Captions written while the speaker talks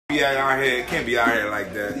be out here, can't be out here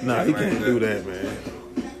like that. Nah, he can't do that, man.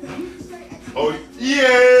 Oh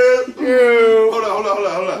yeah. Hold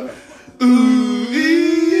on. Ooh,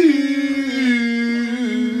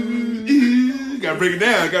 gotta break it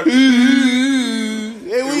down.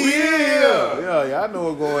 Hey, yeah, y'all know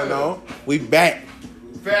what's going on. We back.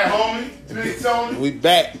 Fat homie, Big Tony. We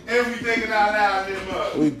back. And we thinking out loud in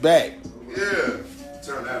mud. We back. Yeah.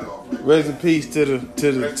 Turn that off. Rest in peace to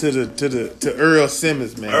Earl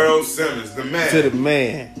Simmons, man. Earl Simmons, the man. To the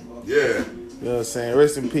man. Yeah. You know what I'm saying?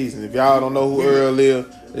 Rest in peace. And if y'all don't know who Earl is,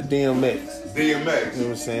 the DMX. DMX. You know what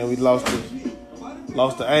I'm saying? We lost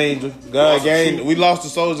the angel. God gained. We lost the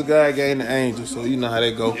soldier. God gained the angel. So you know how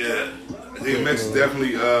that go. Yeah. DMX is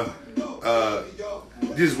definitely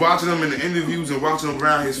just watching him in the interviews and watching him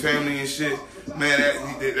around his family and shit. Man,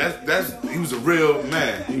 he was a real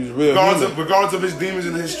man. He was real. Regardless of his demons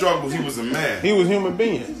and his struggles, he was a man. He was human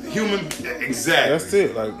being. Exactly. That's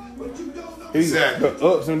it. Like exactly. The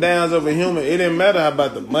ups and downs of a human. It didn't matter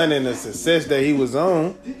about the money and the success that he was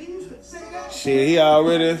on. Shit,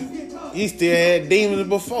 he still had demons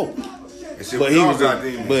before. But he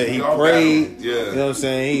prayed. Yeah. You know what I'm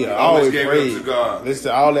saying? He always prayed. To God. Listen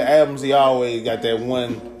to all the albums. He always got that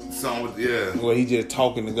one song with where he just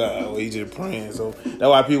talking to God, where he just praying. So that's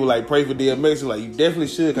why people like pray for DMX. Like you definitely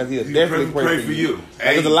should, because he'll definitely pray for you.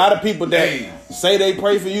 There's a lot of people that say they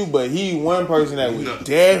pray for you, but he one person that would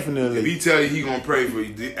definitely. If he tell you he gonna pray for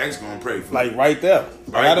you, DMX gonna pray for you. Like right there.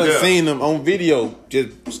 I done seen him on video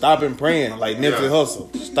just stopping praying, like Nipsey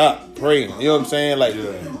Hussle. Stop praying. You know what I'm saying? Like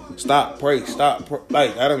stop pray.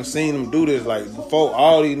 Like I done seen him do this. Like before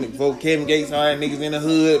Kevin Gates, all that niggas in the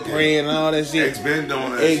hood praying and all that shit. X been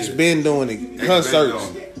doing that. X been doing it.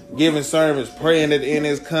 Concerts, giving sermons, praying at the end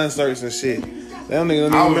of his concerts and shit. That nigga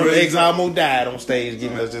don't even remember X almost died on stage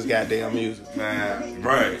giving us this goddamn music. Man,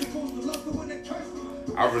 right.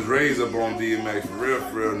 I was raised up on DMX for real.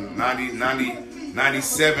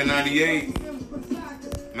 97, 98.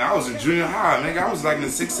 Man, I was in junior high, nigga. I was like in the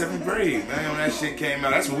 6th, 7th grade, man, when that shit came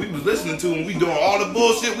out. That's what we was listening to when we doing all the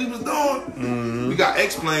bullshit we was doing. Mm-hmm. We got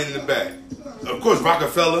X-Plane in the back. Of course,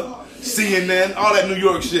 Rockefeller, CNN, all that New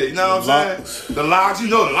York shit. You know what I'm saying? The Locks, you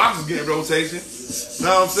know the Locks was getting rotation. You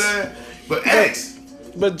know what I'm saying? But X.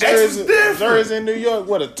 But Jersey in New York,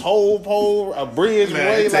 what, a toll pole, a bridge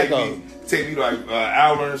away, Take me like an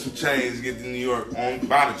hour and some change to get to New York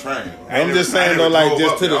by the train. I'm just saying though, like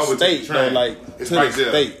just to the state though, like it's to the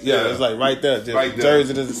state. Yeah, it's like right there, just right there.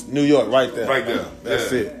 Jersey to New York, right there. Right there.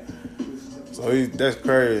 That's it. So that's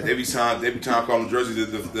crazy. They be trying to call Jersey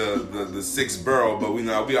the sixth borough, but we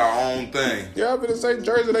our own thing. Yeah, I'm gonna say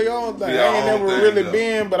Jersey they own thing. I ain't never really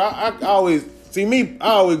been, but I always I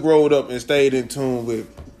always growed up and stayed in tune with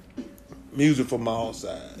music from all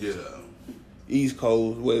sides. Yeah. East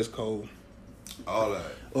Coast, West Coast. All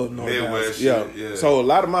that. Up north, Midwest shit, yeah. So a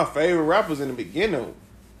lot of my favorite rappers in the beginning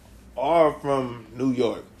are from New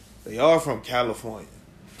York. They are from California.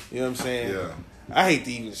 You know what I'm saying? Yeah. I hate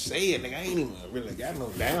to even say it, nigga. I ain't even really got no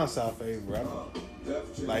down south favorite rapper.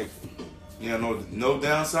 Like, no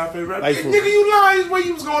down south favorite rapper. Like nigga, you lying where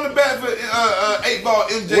you was going to bat for 8 Ball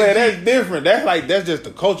MJG. Well, that's different. That's just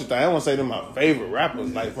the culture thing. I don't want to say they're my favorite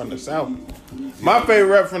rappers, like from the south. My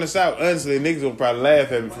favorite rapper from the south, honestly, niggas will probably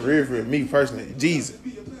laugh at me for real, me personally. Jeezy.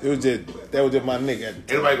 That was just my nigga.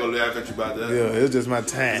 Anybody gonna laugh at you about that? Yeah, it was just my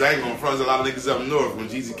time. Cause I ain't gonna front a lot of niggas up north when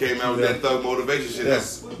Jeezy came out with that thug motivation shit.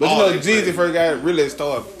 That's but Jeezy first got really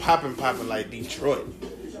started popping like Detroit.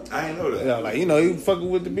 I ain't know that. Yeah, like he fucking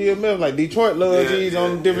with the BMF. Like Detroit love Jeezy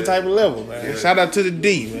on a different type of level, man. Yeah. Shout out to the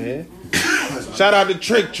D, man. Shout out to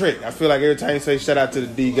Trick. I feel like every time you say shout out to the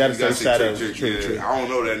D, you gotta say shout out to Trick. I don't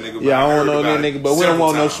know that nigga. Yeah, I don't know that nigga, but we don't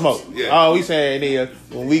want no smoke. Yeah. All we saying is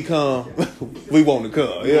when we come, we want to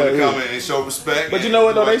come. We want to come and show respect. But you know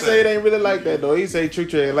what though? They say it ain't really like that though. He say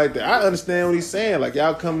Trick ain't like that. I understand what he's saying. Like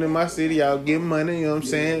y'all coming in my city, y'all give money. You know what I'm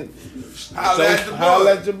saying?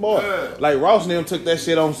 Holla at your boy. Yeah. Like Ross and them took that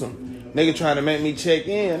shit on some. Nigga trying to make me check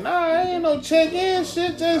in. Nah, I ain't no check in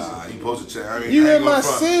shit. Just you supposed to check. I mean, you in my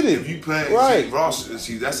city. If you playing right, Ross.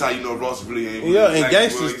 See, that's how you know Ross really ain't. Yeah, and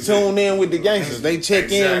gangsters tune in with the gangsters. They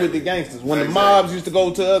check in with the gangsters. When the mobs used to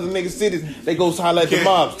go to other niggas' cities, they go holler at the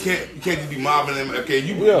mobs. You can't just be mobbing them. Okay,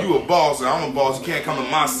 you a boss and I'm a boss. You can't come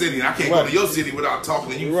to my city and I can't go to your city without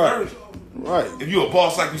talking to you first. Right. If you a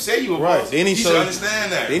boss like you say you a boss, then he should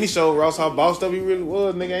understand that. Then he showed Ross how bossed up he really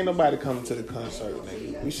was. Nigga, ain't nobody coming to the concert,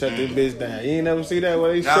 nigga. We shut this bitch down. You ain't never see that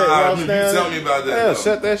where they shut Ross down? Tell me about that. Yeah,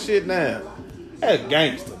 shut that shit down. That's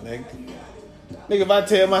gangster, nigga. Nigga, if I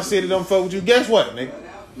tell my city don't fuck with you, guess what, nigga?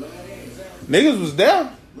 Niggas was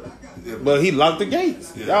there, but he locked the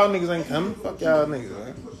gates. Yeah. Y'all niggas ain't coming. Fuck y'all niggas,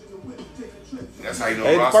 man. That's how you know.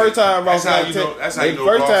 Hey, the first time Ross got that's how you know.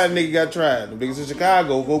 First time nigga got tried. The niggas in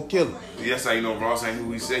Chicago go kill him. That's how you know Ross ain't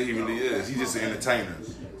who he say he really is. He's just an entertainer.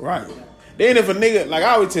 Right. Then if a nigga, like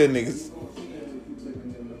I always tell niggas,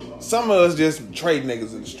 some of us just trade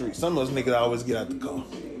niggas in the street. Some of us niggas always get out the car.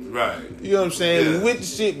 Right. You know what I'm saying? Yeah. We with the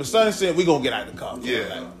shit, but Sonny said we gonna get out the car. Yeah.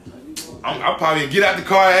 Like, I'll probably get out the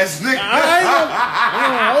car ass nigga.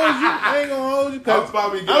 I ain't gonna hold you. Cause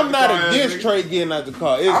I'm not against Trey getting out the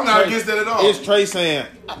car. I'm not against that at all. It's Trey saying,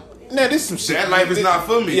 now this some shit. That life is not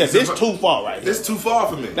for me. Yeah, this too far right here. This too far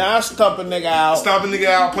for me. Now I stomp a nigga out. Stomp a nigga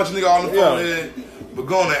out, punch a nigga all in the forehead. But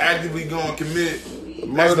going to actively go and commit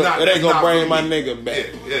murder, it ain't gonna bring my nigga back.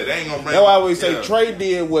 Yeah, they ain't gonna bring. That's why I always say Trey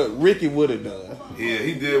did what Ricky would have done. Yeah,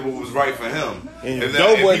 he did what was right for him. And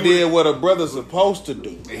Doughboy did what a brother's supposed to do.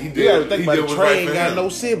 He did. You gotta think about it. Trey right ain't got him. no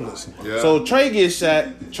siblings. Yeah. So Trey gets shot.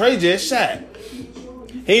 Trey just shot.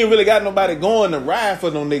 He ain't really got nobody going to ride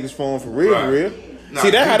for no niggas for him for real, Right. for real. Nah,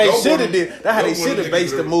 see, that's how they Doughboy should have them- did. That's how they Doughboy should have them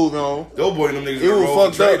based the niggas movie on. Doughboy and them niggas It was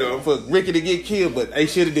fucked fucked Trey, up for Ricky to get killed, but they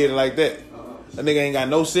should have did it like that. A nigga ain't got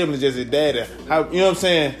no siblings, just his daddy. How, you know what I'm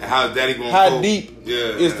saying? How daddy gonna How cope? deep Yeah,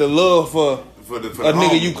 is the love for the a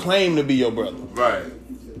nigga homie. you claim to be your brother? Right.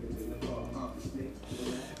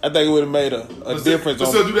 I think it would have made a difference.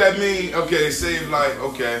 So do that mean okay? Say if like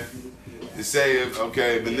okay, to say if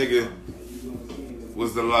okay, the nigga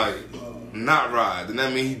was the like not ride, then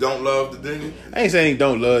that mean he don't love the nigga? I ain't saying he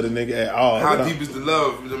don't love the nigga at all. How deep is the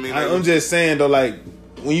love? I mean, like, I'm just saying though, like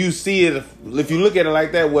when you see it, if you look at it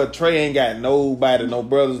like that, well, Trey ain't got nobody, no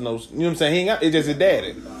brothers, no. You know what I'm saying? He ain't got. It's just his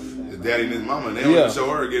daddy. His daddy and his mama. They don't even show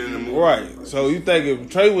her getting in the movie. Right. So you think if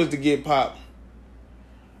Trey was to get popped,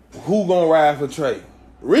 who gonna ride for Trey?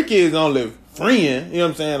 Ricky is only friend. You know what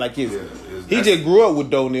I'm saying? Like he just grew up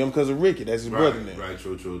with Doe and them because of Ricky. That's his brother name. Right.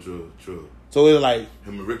 True. So it's like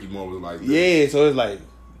him and Ricky more was like this. Yeah. So it's like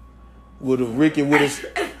would Ricky would have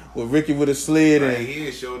slid Right, and he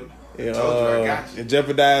is shorty. And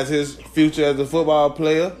jeopardize his future as a football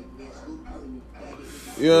player.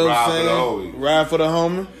 You know what I'm saying? Ride for the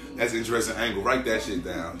homie. That's an interesting angle. Write that shit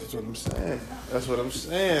down. That's what I'm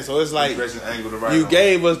saying. So it's like interesting angle to write you on.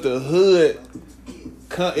 gave us the hood.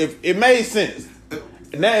 If it made sense.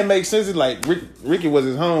 Now it makes sense. It's like Ricky was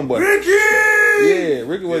his homeboy. Yeah,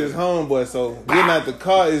 Ricky was his homeboy. So getting out the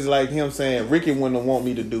car is like him saying, Ricky wouldn't want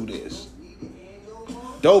me to do this.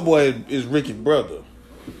 Doughboy is Ricky's brother.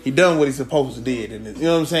 He done what he's supposed to did, and you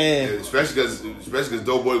know what I'm saying. Yeah, especially because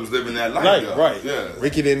Doughboy was living that life. Right. Yeah.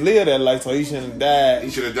 Ricky didn't live that life, so he shouldn't have died. He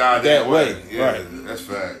should have died that way. Yeah, right. That's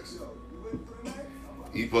facts.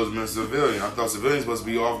 He supposed to be a civilian. I thought civilians supposed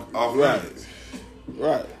to be off Right. limits.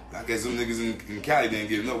 Right. I guess some niggas in Cali didn't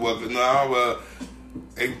get no. Well,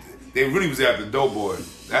 they really was after Doughboy.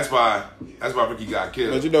 That's why Ricky got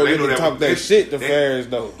killed. But you know, they didn't talk that shit to Ferris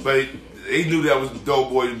though. But they knew that was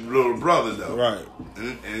Doughboy's little brother though. Right.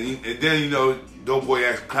 And then you know Doughboy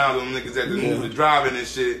asked clown them niggas at the movie driving and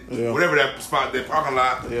shit. Yeah. Whatever that spot, that parking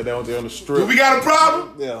lot. Yeah, they on the strip. Do we got a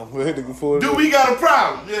problem? Yeah, we had to go forward. Do we got a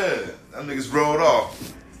problem? Yeah. That niggas rolled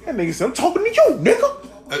off. That nigga said, I'm talking to you, nigga.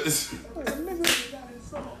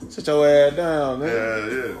 Sit your ass down,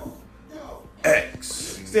 nigga. Yeah.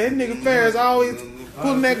 X. That nigga Ferris always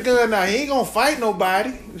pulling that gun out. He ain't gonna fight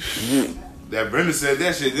nobody. That Brenda said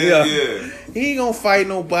that shit, yeah. He ain't gonna fight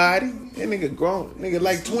nobody. That nigga grown. Nigga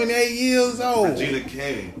like 28 years old. Regina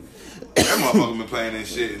King. That motherfucker been playing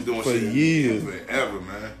this shit and doing for shit years. Forever,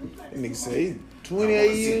 man. That nigga say he's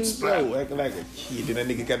 28 years old, acting like a kid. Then that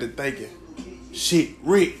nigga got to thinking, shit,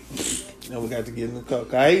 Rick. Now we got to get in the car.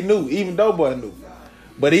 Cause he knew, even Doughboy knew.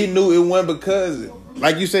 But he knew it wasn't because,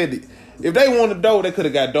 like you said, if they wanted dough, they could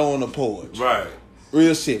have got dough on the porch. Right.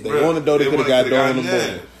 Real shit. They wanted dough, they could have got dough on the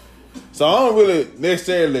porch. So I don't really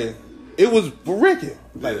necessarily, it was for Ricky.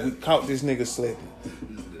 Like, we caught this nigga slipping.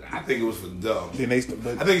 I think it was for dough. I think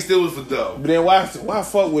it still was for dough. But then why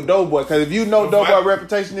fuck with Doughboy? Because if you know Doughboy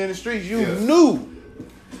reputation in the streets, you knew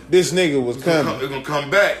this nigga was coming. It's gonna come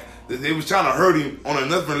back. They was trying to hurt him on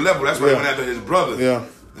another level. That's why they went after his brother. Yeah.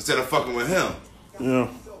 Instead of fucking with him. Yeah.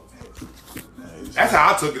 That's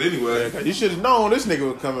how I took it anyway. Yeah, you should have known this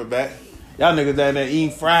nigga was coming back. Y'all niggas down there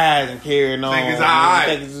eating fries and carrying on. Niggas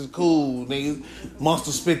alright. Niggas is cool. Niggas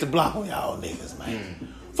Monster spit the block on y'all niggas,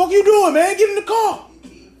 man. Fuck you doing, man? Get in the car.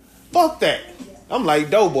 Fuck that. I'm like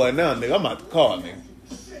Doughboy now, nigga. I'm out the car, nigga.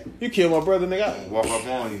 You killed my brother, nigga. Walk up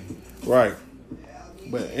on you. Right.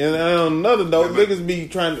 But and on another note, niggas be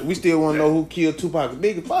trying to, we still want to know who killed Tupac.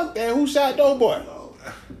 Nigga, fuck that. Who shot Doughboy?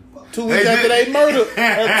 2 weeks after they murdered. 2 weeks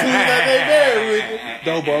after they buried Ricky,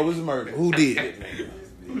 Doughboy was murdered. Who did it, nigga?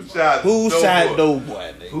 Who shot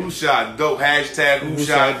Doughboy, nigga? Who shot Dope? Hashtag who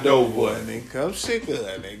shot Doughboy, nigga? I'm sick of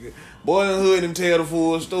that, nigga. Boy in the Hood didn't tell the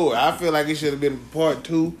full story. I feel like it should have been part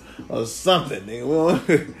 2 or something,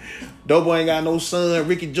 nigga. Dope Boy ain't got no son,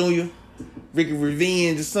 Ricky Jr., Ricky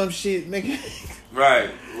Revenge or some shit, nigga. Right.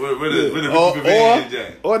 With the Ricky Revenge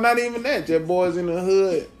Jack. Or not even that. Just Boys in the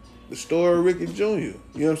Hood. The story of Ricky Jr. You know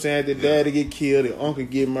what I'm saying? The daddy get killed, the uncle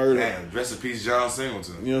get murdered. Damn, rest in peace, John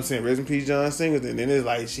Singleton. You know what I'm saying? Rest in peace, John Singleton. Then it's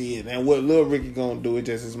like, shit, and what little Ricky gonna do? It's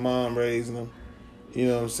just his mom raising him. You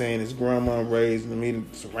know what I'm saying? His grandma raising him. He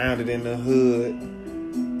surrounded in the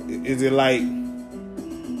hood. Is it like,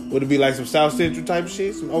 would it be like some South Central type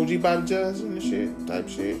shit? Some OG Bobby Johnson and shit type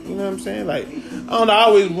shit? You know what I'm saying? Like, I don't know. I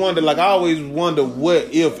always wonder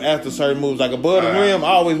what if after certain moves. Like Above the Rim, I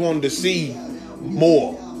always wanted to see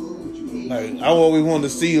more. Like, I always wanted to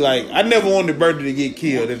see, like, I never wanted Birdie to get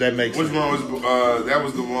killed, if that makes sense. Which one was, that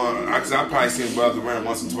was the one, I probably seen Above the Rim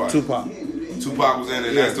once or twice. Tupac was in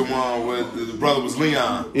it, that's the one where the brother was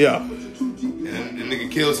Leon. Yeah. And the nigga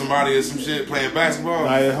killed somebody or some shit playing basketball.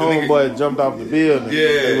 Like, his homeboy jumped off the building.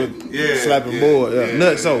 Yeah. Slapping board. Yeah.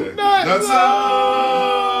 Nutso. Yeah,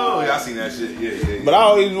 I seen that shit. Yeah. But I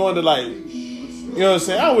always wanted, like, you know what I'm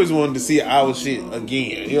saying? I always wanted to see our shit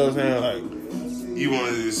again. You know what I'm saying? Like, you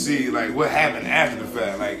wanted to see, like, what happened after the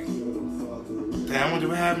fact. Like, damn, I wonder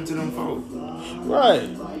what happened to them folks. Right.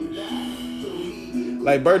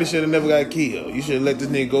 Like, Birdie should have never got killed. You should have let this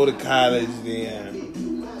nigga go to college,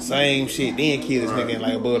 then same shit, then kill this nigga in,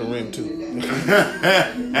 like, Above the Rim, too. You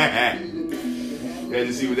had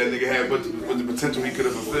to see what that nigga had, what the potential he could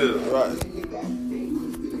have fulfilled. Right.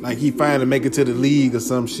 Like, he finally make it to the league or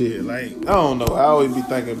some shit. Like, I don't know. I always be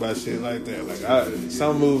thinking about shit like that. Like,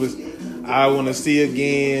 some movies I want to see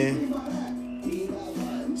again.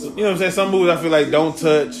 So, you know what I'm saying? Some movies I feel like don't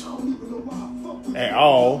touch at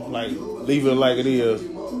all. Like, leave it like it is. You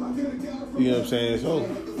know what I'm saying?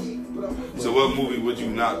 So what movie would you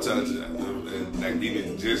not touch? Like,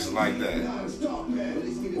 even just like that?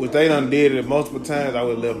 What they done did it multiple times, I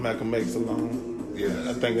would have left Malcolm X alone. Yeah.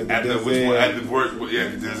 I think at the work,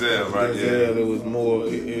 Denzel, right? Denzel, it was more,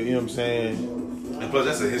 you know what I'm saying? And plus,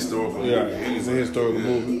 that's a historical movie. Yeah, it's a historical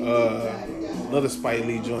movie. Another Spike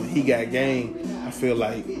Lee joint, He Got Game. I feel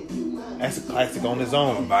like that's a classic on its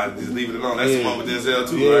own. Just leave it alone. That's the one with Denzel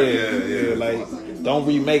too, right? Yeah. Like, don't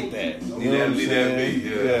remake that. You know what I'm saying?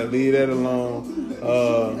 Yeah, leave that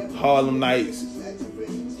alone. Harlem Nights.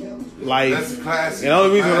 Life. That's a classic. And the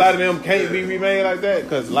only reason a lot of them can't be remade like that,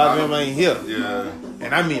 because a lot of them ain't here. Yeah.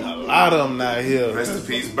 And I mean, a lot of them not here. Rest in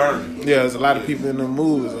peace, Bernie. Yeah, there's a lot of people in the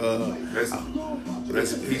movies. Rest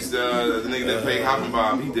in peace, the nigga that played Hoppin'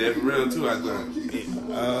 Bob. He dead for real too, I think.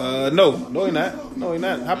 No, he not. No, he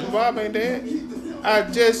not. Hoppin' Bob ain't dead. I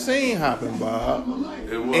just seen Hoppin' Bob.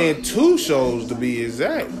 And 2 shows to be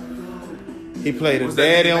exact. He played a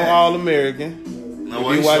daddy on All American. No,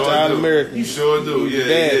 if you watch All American, you sure do.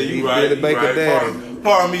 Yeah, you right. He right. Daddy.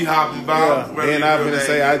 Pardon me, Hoppin' Bob. Yeah. And I'm gonna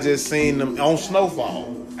say I just seen them on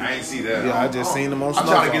Snowfall. I ain't see that. Yeah, I just seen them on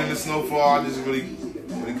Snowfall. I'm trying to get into Snowfall. I just really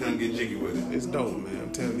couldn't get jiggy with it. It's dope, man.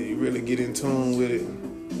 I'm telling you, really get in tune with it.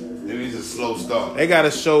 Maybe it's a slow start. They got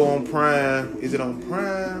a show on Prime. Is it on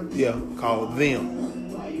Prime? Yeah, called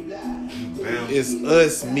Them. It's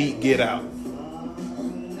Us meet Get Out.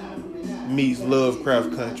 Meets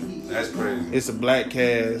Lovecraft Country. That's crazy. It's a black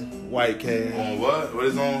cast, white cast. On what? What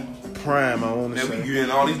is on? Prime, I want to say. Man, we getting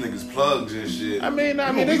all these niggas plugs and shit. I mean,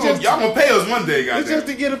 y'all gonna pay us one day, guys. It's just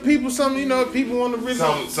to get the people something, you know, if people want to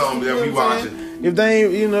really... Something that we watching. If they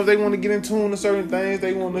ain't, you know, if they want to get in tune to certain things,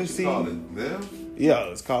 they want to see... It's called Them? Yeah,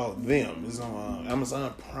 it's called Them. It's on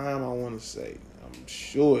Amazon Prime, I want to say. I'm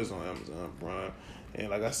sure it's on Amazon Prime. And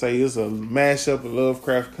like I say, it's a mashup of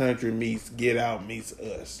Lovecraft Country meets Get Out meets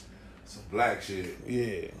Us. Some black shit.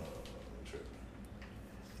 Yeah.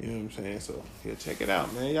 You know what I'm saying? So, yeah, check it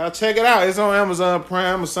out, man. Y'all check it out. It's on Amazon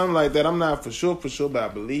Prime or something like that. I'm not for sure, but I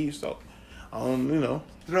believe so. You know.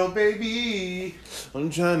 Throw baby. I'm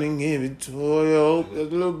trying to give it to you.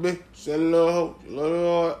 Just a little bit. Say a little hope.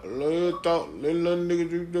 Little talk. Little nigga.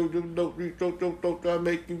 Don't try to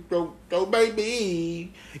make you throw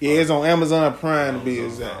baby. Yeah, it's on Amazon Prime to be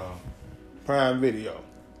exact. Prime Video.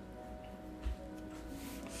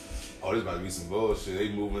 Oh, this about to be some bullshit. They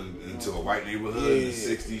moving into a white neighborhood in the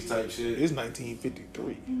 60s type shit. It's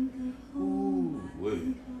 1953. Ooh,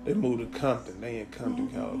 wait. They moved to Compton. They in Compton,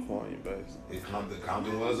 California, basically.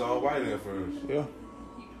 Compton was all white at first. Yeah.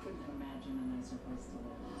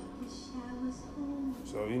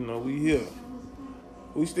 So, you know, we here.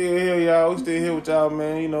 We still here, y'all. We still here with y'all,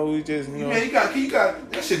 man. You know, we just, you know. Man, you got,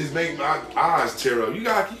 that shit just make my eyes tear up.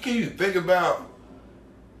 Can you think about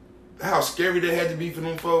how scary they had to be for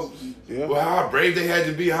them folks? Yeah. Well, how brave they had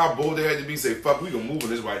to be, how bold they had to be. Say, fuck, we gonna move in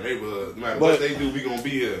this white neighborhood. No matter what they do, we gonna be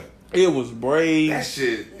here. It was brave. That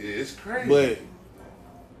shit is crazy. But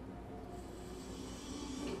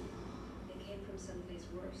They came from someplace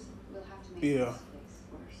worse. We'll have to make yeah. this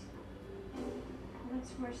place worse.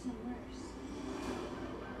 What's worse than worse?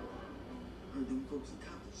 Heard them folks in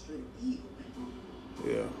Compton straight evil, man.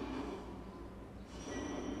 Yeah.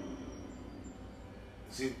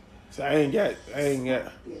 See, So I ain't got.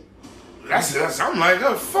 that's I'm like,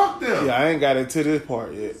 oh, fuck them. Yeah, I ain't got into this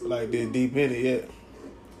part yet. Like this deep in it yet.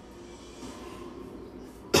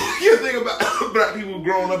 You think about black people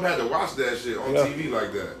growing up had to watch that shit on TV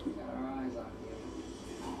like that.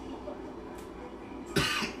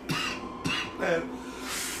 Man.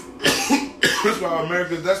 That's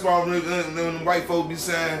why when the white folk be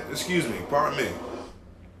saying, excuse me, pardon me.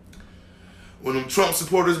 When them Trump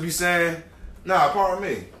supporters be saying, nah, pardon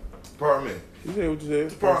me. You said what you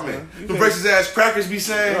said. Pardon me. The racist ass crackers be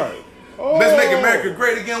saying, Right. Let's make America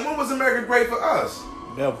great again. When was America great for us?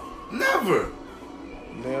 Never. Never.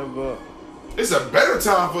 It's a better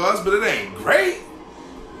time for us, but it ain't great.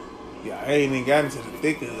 Yeah, I ain't even gotten to the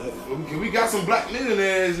thick of it. We got some black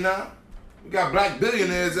millionaires now. We got black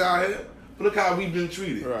billionaires out here. But look how we've been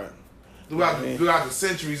treated. Right. Throughout the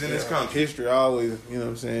centuries in this country. History always, you know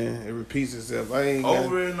what I'm saying, it repeats itself.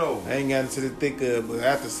 Over and over. I ain't gotten to the thick of it, but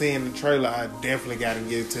after seeing the trailer, I definitely got to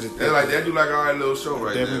get to the thick of it. They do like all right little show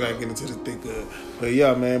right there. Definitely got to get into the thick of it. But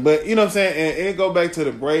yeah, man. But you know what I'm saying? And it go back to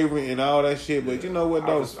the bravery and all that shit. But you know what,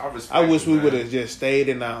 though? I wish we would have just stayed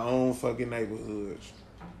in our own fucking neighborhoods.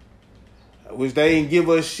 I wish they didn't give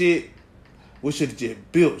us shit. We should have just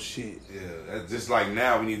built shit. Yeah, just like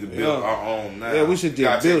now we need to build our own now. Yeah, we should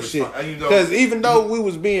just build shit. Because even though we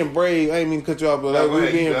was being brave, I ain't mean to cut you off, but like we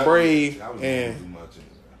were being brave and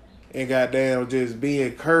goddamn just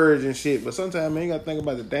being encouraged and shit. But sometimes, man, you gotta think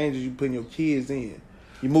about the dangers you putting your kids in.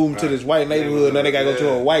 You move them to this white neighborhood, now they gotta go to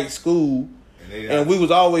a white school. And we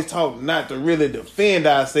was always taught not to really defend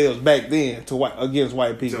ourselves back then against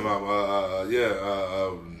white people.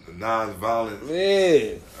 Non-violent.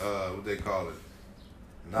 Yeah. What they call it?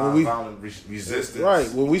 Non-violent resistance. Right.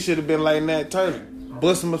 Well, we should have been like Nat Turner.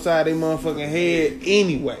 Bust them upside their motherfucking head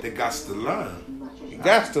anyway. They got to learn. You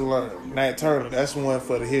got to learn. Nat Turner. That's one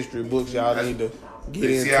for the history books y'all need to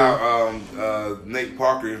get into. See how Nate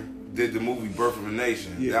Parker did the movie Birth of a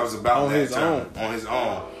Nation. Yeah. That was about Nat Turner. On his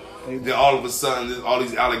own. Then all of a sudden, all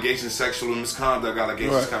these allegations, sexual misconduct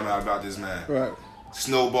allegations coming out about this man. Right.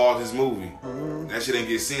 Snowballed his movie. That shit didn't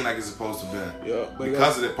get seen like it's supposed to be. Yeah,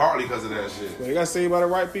 partly because of that shit. But you gotta say by the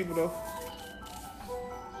right people though.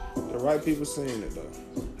 The right people seen it though.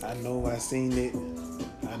 I know I seen it.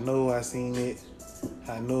 I know I seen it.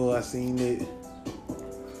 I know I seen it.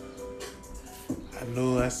 I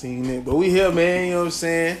know I seen it. But we here, man. You know what I'm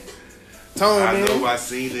saying? Tone, I know I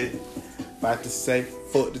seen it. About to say,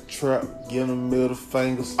 fuck the trap, give them middle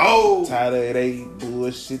fingers. Oh! Tired of they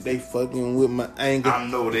bullshit, they fucking with my anger. I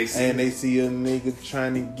know they see and they see a nigga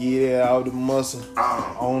trying to get it out the muscle.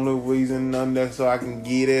 Only reason none that so I can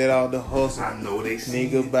get it out the hustle. I know they see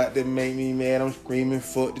nigga about to make me mad, I'm screaming,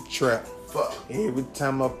 fuck the trap. Fuck. Every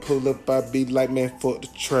time I pull up, I be like, man, fuck the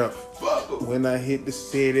trap. Fuck. When I hit the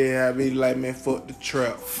city, I be like, man, fuck the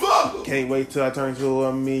trap. Fuck. Can't wait till I turn to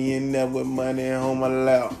 $1 millionaire with money on my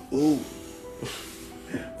lap. Ooh.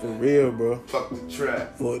 For real, bro. Fuck the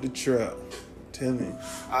trap. Fuck the trap. Tell me.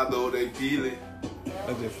 I know they feel it.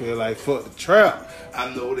 I just feel like fuck the trap.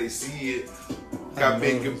 I know they see it. Got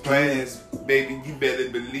bigger plans, baby. You better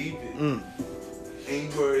believe it.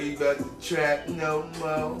 Ain't worried about the trap no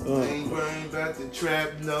more. Ain't worried about the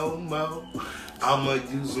trap no more. I'ma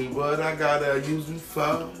use them what I gotta use them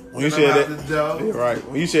for. When you said that, yeah, right.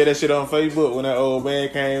 When you said that shit on Facebook, when that old man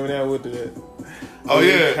came in there with the. Oh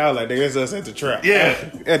yeah, I was like, that's us at the trap. Yeah,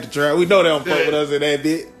 at the trap. We know they don't fuck with us in that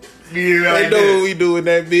bit. Yeah, they know what we do in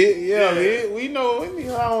that bit. Yeah, man. We know.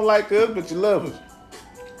 I don't like us, but you love us.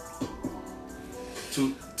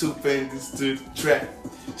 Two fingers to the trap.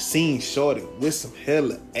 Seen shorty with some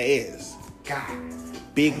hella ass. God,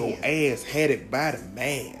 big old ass had it by the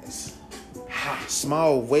mass.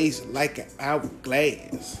 Small waist like an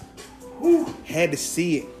hourglass. Had to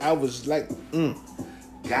see it. I was like,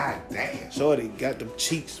 God damn. Shorty got them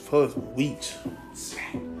cheeks for some weeks.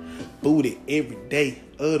 Booty every day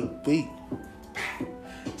of the week.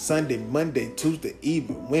 Sunday, Monday, Tuesday,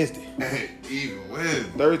 even Wednesday. Even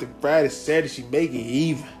Wednesday. Thursday, Friday, Saturday, she make it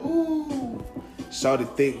even. Ooh. Shorty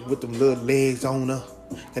thick with them little legs on her.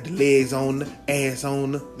 Got the legs on her, ass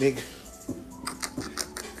on her, nigga.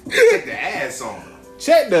 Check the ass on her.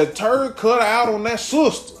 Check the turd cutter out on that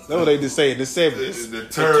sister. That's what they just say in the 70s. The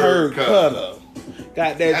turd cutter.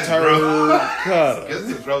 Got that turd cutter.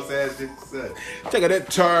 That's the gross ass shit to say. Check out that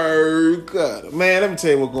turd cutter. Man, let me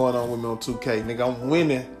tell you what's going on with me on 2K, nigga. I'm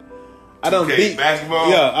winning. I done beat basketball.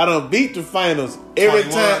 Yeah, I done beat the finals every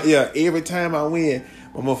 21. time. Yeah, every time I win,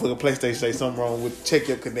 my motherfucking PlayStation say something wrong with check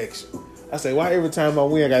your connection. I say, why every time I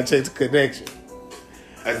win, I gotta check the connection?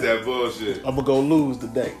 That's that bullshit. I'm gonna go lose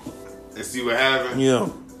today. And see what happens. Yeah,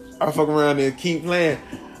 I fuck around there and keep playing.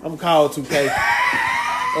 I'm called 2K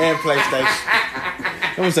and PlayStation.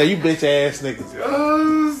 I'm gonna say, you bitch ass niggas.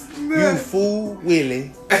 Oh, You fool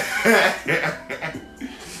Willie.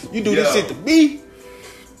 You do this shit to me.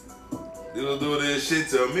 You don't do this shit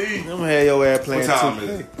to me. I'm gonna have your ass playing What time 2K.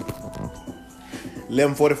 is it?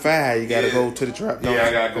 11:45. You gotta go to the trap. Don't Yeah, you?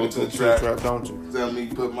 I gotta go to the trap. Don't you? Tell me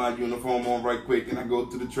put my uniform on right quick and I go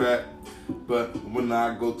to the trap. But when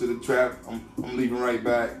I go to the trap, I'm leaving right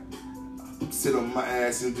back. Sit on my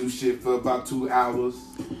ass and do shit for about 2 hours.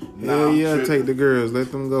 Yeah, take the girls.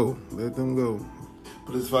 Let them go. Let them go.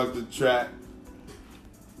 But let's fuck the trap.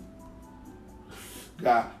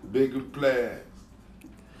 Got bigger plans.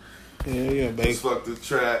 Yeah, baby. Let's fuck the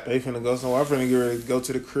trap. They finna go somewhere. I'm finna get ready to go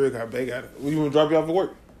to the crib. They got it. You wanna drop you off at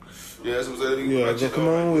work? Yeah, that's what I'm saying. Yeah, just come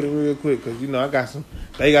on with it real quick, cause you know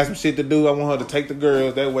they got some shit to do. I want her to take the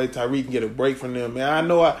girls. That way Tyreek can get a break from them. Man, I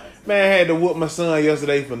know I had to whoop my son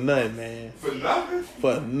yesterday for nothing, man. For nothing?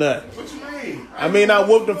 For nothing. What you mean? I mean, I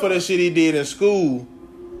whooped him for the shit he did in school,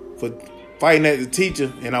 for fighting at the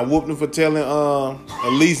teacher, and I whooped him for telling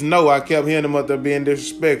Elise no. I kept hearing him up there being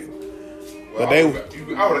disrespectful. Well, But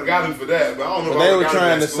I would have got him for that, but I don't know. But if they I were would've got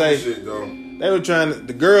trying him to for that say school shit, though.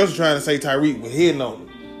 the girls were trying to say Tyreek was hitting on him.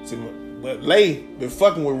 See, but Lay been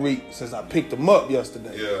fucking with Reek since I picked him up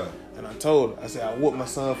yesterday. Yeah. And I told her, I said, I whooped my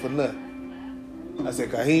son for nothing. I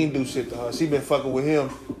said, cause he ain't do shit to her. She been fucking with him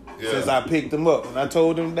since I picked him up. And I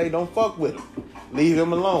told him they don't fuck with him. Leave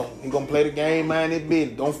him alone. He gonna play the game, mind his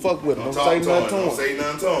business. Don't fuck with him. Don't say nothing to him. Don't say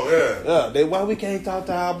nothing to him, Yeah, why we can't talk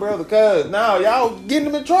to our brother? Cause now y'all getting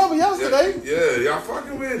him in trouble yesterday. Yeah, y'all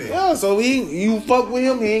fucking with him. Yeah, so you fuck with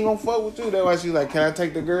him, he ain't gonna fuck with you. That's why she's like, can I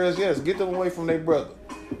take the girls? Yes, get them away from their brother.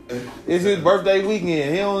 It's his birthday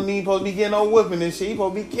weekend. He don't need supposed to be getting no whipping and shit. He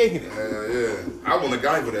supposed to be kicking it. Yeah. I wouldn't have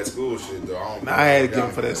got him for that school shit, though. I had to get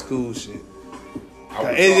him for that school shit.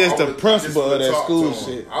 It's just the principle of that school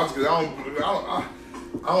shit.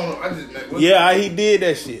 He did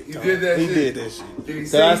that shit. He did that shit.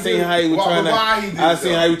 So I seen how he was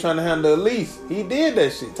trying to handle Elise. He did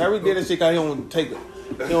that shit. Tyreek did that shit because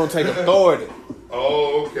he don't take authority.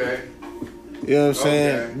 Oh, okay. You know what I'm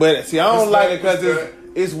saying? Okay. But see, I don't like it because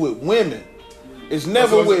it's with women. It's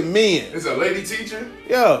never with men. It's a lady teacher?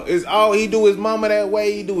 Yeah. It's all he do is mama that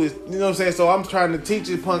way. He do his, you know what I'm saying? So I'm trying to teach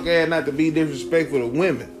his punk ass not to be disrespectful to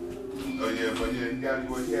women. Oh, yeah, but yeah, he had to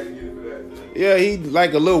get it for that. Yeah, he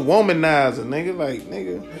like a little womanizer, nigga. Like,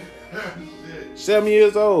 nigga. 7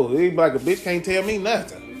 years old. He like a bitch can't tell me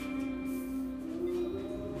nothing.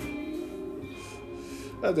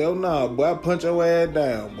 I said, oh, nah, boy, I punch your ass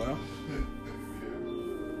down, boy.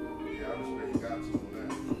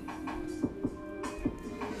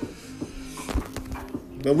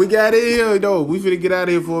 But we got it here, though. We finna get out of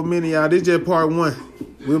here for a minute, y'all. This just part 1.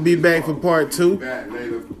 We'll be back for part 2. Back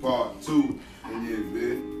later for part 2. And yeah,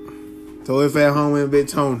 bitch. So if at home, we're a bit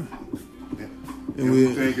Tony. And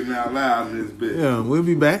we're thinking out loud in this bitch. Yeah, we'll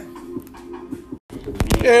be back.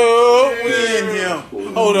 Yo, we in here.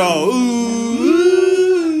 Hold on.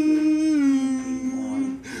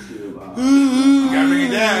 You gotta bring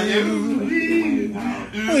it down, yeah.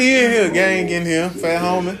 We in here, gang in here. Fat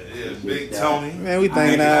homie. Big Tony. Man, we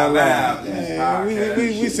thinking out loud. Man,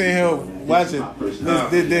 we sitting here watching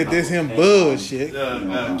this him bullshit.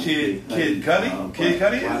 Kid Cudi? Kid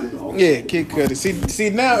Cudi? Yeah, Kid Cudi. See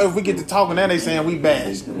now if we get to talking, now they saying we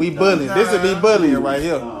bash. We bullying. This would be bullying right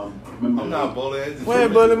here. I'm not bullying. Well,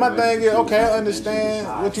 bullying, my thing is, okay, I understand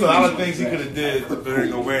what you do. A lot of things he could have did to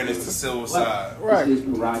bring awareness to suicide. Right.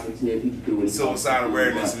 Suicide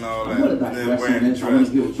awareness and all that. And then wearing the dress.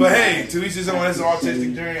 But hey, to each his own, that's an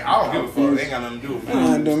artistic journey. I don't give a fuck. It ain't got nothing to do with me.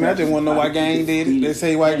 I just want to know why Gang did it. They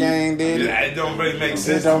say why Gang did it. It don't really make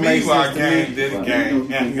sense to me why Gang did it.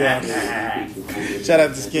 Gang. Shout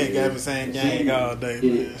out to Skint Guy for saying Gang all day,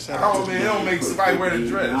 man. It don't make somebody wear the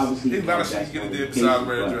dress. There's a lot of shit you could have did besides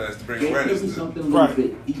wear the dress to bring awareness to.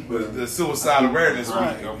 Right. But the suicide awareness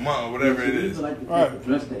week or month, whatever it is. Right.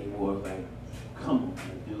 Dress that he wore, like, come on,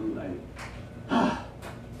 dude, like,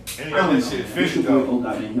 and you got that shit fitted though. Oh,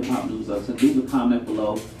 God, man, hip hop news. So leave a comment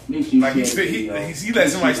below. Make sure you like he let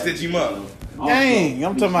somebody stitch him up. Dang,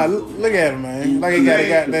 I'm talking about. Look at him, man. Like he got a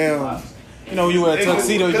goddamn. You know, you wear a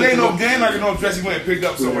tuxedo. Cause ain't no damn like no dress he went and picked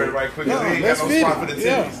up somewhere right quick. Cause he ain't got no spot for the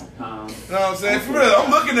titties. You know what I'm saying? For real, I'm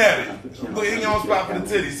looking at it. Look, he on spot for the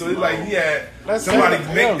titties, so it's like he had somebody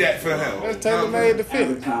make that for him. That's tailor-made to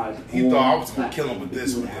fit. He thought I was gonna kill him with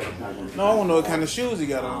this one. No, I don't know what kind of shoes he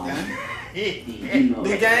got on.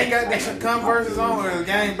 The gang got the Converses on, or the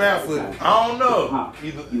gang barefoot? I don't know.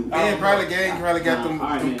 Gang probably got them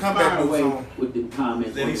comeback boots on.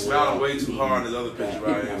 Then he's smiling way too hard in the other picture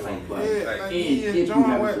right here. Yeah, like he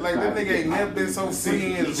enjoying what? Like that nigga ain't never been so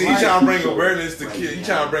free in his See, he trying to bring awareness to kill. He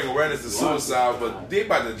trying to bring awareness to suicide, but they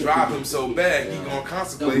about to drive him so bad he gonna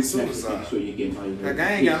contemplate suicide. That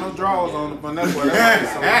gang ain't got no drawers on him, but that's what.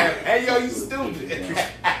 Hey yo, you stupid.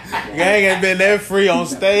 Gang ain't been that free on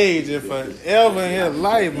stage and forever in his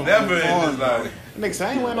life. Never in his life. Nigga,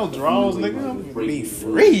 I ain't wearing no drawers, nigga. Be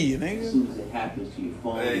free, nigga.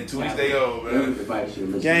 Hey, Tuesday old, man.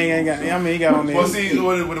 Gang ain't got. I mean, he got on there. Well, see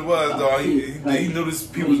what it was, though. He knew this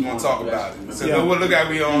people was gonna talk about it. So look at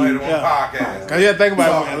me on here on podcast. Cause you think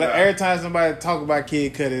about it, like, every time somebody talk about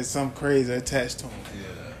Kid Cudi, there's something crazy attached to him.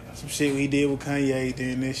 Yeah. Some shit he did with Kanye,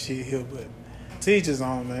 then this shit here, but teachers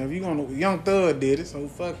on, man. If you gonna, Young Thug did it, so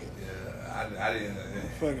fuck it. Yeah, I didn't.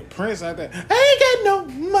 Fucking Prince out there. I ain't got no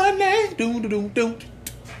money. Do.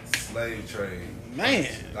 Slave trade. Man,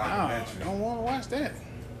 I don't want to watch that.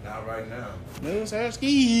 Not right now. No,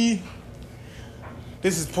 Sarsky.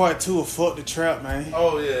 This is part 2 of Fuck the Trap, man.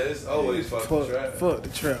 Oh yeah, it's always fuck the trap. Fuck the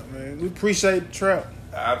Trap, man. We appreciate the trap.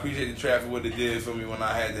 I appreciate the trap for what they did for me when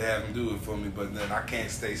I had to have them do it for me, but then I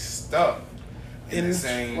can't stay stuck in the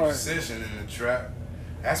same position in the trap.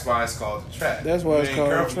 That's why it's called the trap. That's why it's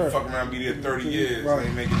called the trap. Fuck around, be there 30 years,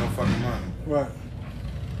 ain't making no fucking money. Right.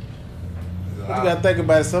 But you gotta think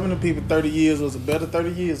about it. Some of the people 30 years was a better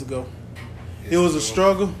 30 years ago. It was a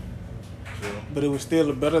struggle, but it was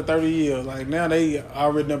still a better 30 years. Like now they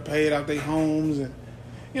already done paid out their homes, and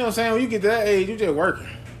you know what I'm saying. When you get to that age, you just working.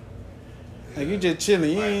 Like you just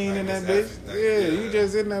chilling. You ain't in that bitch. Yeah, you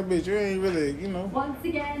just in that bitch. You ain't really, you know. Once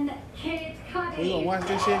again, Kid Cudi. We gonna watch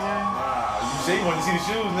this shit, gang? Nah, you say you want to see the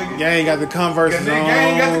shoes, nigga. Gang got the Converses on.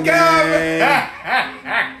 Gang got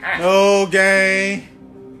the No gang.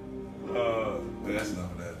 That's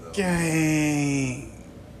enough of that though. Gang.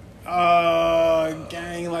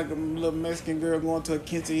 Gang like a little Mexican girl going to a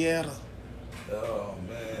quinceañera. Oh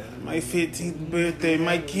man. My 15th birthday,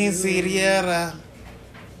 my quinceañera.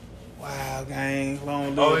 Wow, gang.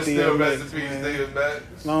 Long live it's still rest in peace. They was back.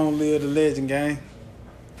 Long live the legend, gang.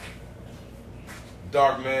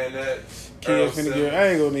 Dark Man, that Kids finna get. I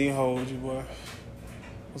ain't gonna even hold you, boy.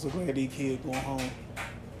 I'm so glad these kids going home.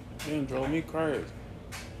 They done drove me crazy.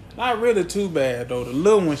 Not really too bad though. The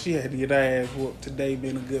little one, she had to get her ass whooped today.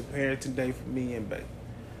 Been a good parenting day for me and baby.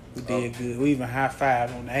 We did good. We even high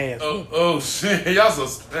five on the ass. Oh shit! Y'all so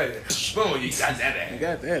spoon. You got that ass. You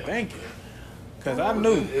got that. Thank you. Cause I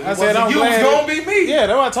knew. I said I'm glad was gonna be me. Yeah,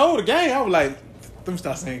 that's what I told the gang. I was like, "Them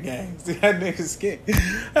stop saying gang." See that nigga scared.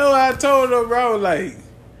 That's what I told her, bro. I was like,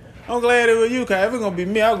 I'm glad it was you, cause if it's gonna be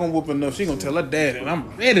me, I'm gonna whoop enough. She gonna tell her daddy, and I'm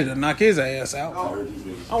ready to knock his ass out. I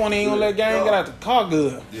wasn't even gonna let gang get out the car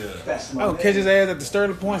good. Yeah. I'm gonna catch his ass at the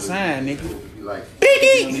Sterling Point sign, nigga. Like,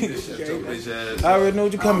 I already know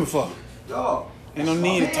what you coming for. Ain't no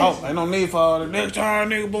need to talk. Ain't no need for all the next time,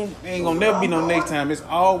 nigga. Boom. Ain't gonna never be no next time. It's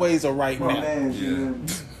always a right now. Yeah.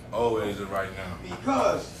 Always a right now.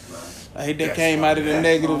 Because I hate that came out of the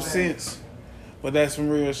negative sense. But that's some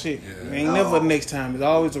real shit. Yeah. Ain't never a next time. It's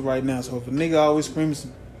always a right now. So if a nigga always screams,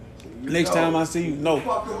 next time I see you, no.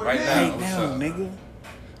 Right now, nigga.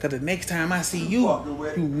 Cause the next time I see you,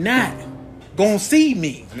 you not gonna see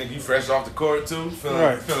me. Nigga, you fresh off the court too?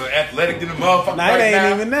 Feeling athletic in the motherfucker. Nah, it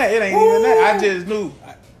ain't even that. It ain't even that. I just knew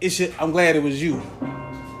it should. I'm glad it was you.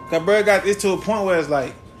 Cause bro got it's to a point where it's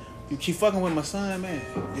like, you keep fucking with my son, man.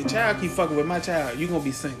 Your child keep fucking with my child, you gonna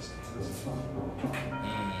be single.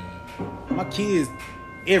 My kids,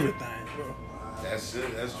 everything, bro. That's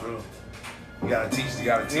it. That's true. You gotta teach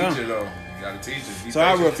her though. You gotta teach her. So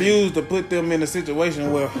I refuse to put them in a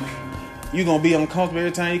situation where you gonna be uncomfortable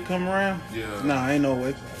every time you come around. Yeah. Nah, ain't no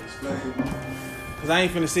way. Cause I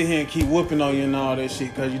ain't finna sit here and keep whooping on you and all that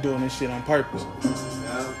shit cause you doing this shit on purpose. So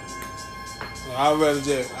I'd rather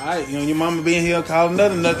just, your mama being here calling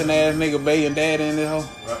another nothing ass nigga bae and dad in this hoe.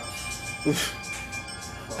 Right.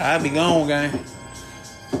 I'd be gone, gang.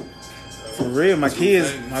 For real, my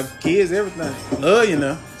kids, everything. Love you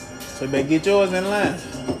now. So you better get yours in line.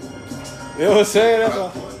 You know what I'm saying? That's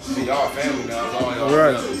all. See, y'all family now. It's all y'all.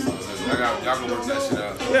 Right. Y'all can work that shit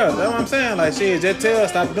out. Yeah, that's what I'm saying. Like, shit, just tell us,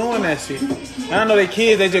 stop doing that shit. And I know they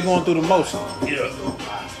kids, they just going through the motion. Yeah.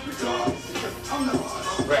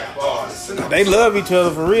 Rap bars. They love each other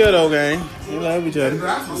for real, though, gang. They love each other.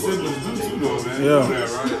 That's what siblings do too, though, man. Yeah.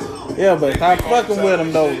 Yeah, but stop fucking with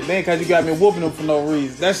him though. Then cause you got me whooping him for no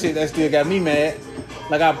reason. That shit that still got me mad.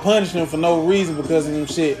 Like I punished him for no reason because of them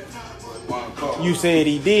shit you said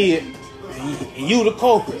he did. And you the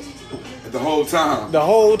culprit. The whole time. The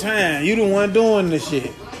whole time. You the one doing this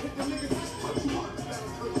shit.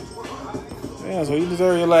 Yeah, so you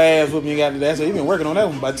deserve your last whooping you got to that. So you been working on that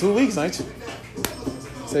one about 2 weeks, ain't you?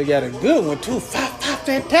 So you got a good one too. Pop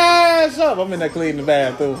that ties up. I'm in there cleaning the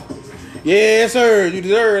bathroom. Yes, sir. You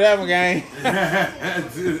deserve that one, gang.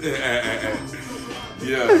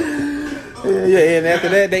 Yeah. And after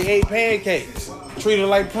that, they ate pancakes. Treated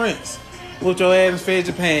like Prince. Put your ass and fed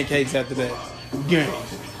your pancakes after that. Gang.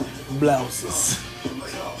 Blouses.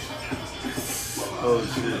 Oh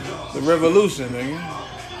shit. The revolution, nigga.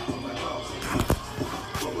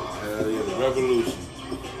 Yeah, the revolution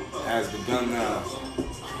has begun now.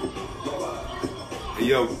 Hey,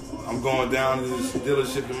 yo, I'm going down to this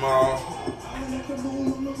dealership tomorrow.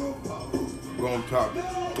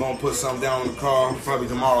 Gonna put something down on the car. Probably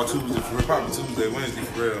tomorrow, Tuesday, Wednesday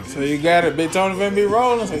for real. So you got it. Big Tony finna be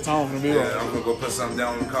rolling. Say Tony finna be rolling. Yeah, I'm gonna go put something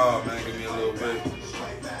down on the car, man. Give me a little bit.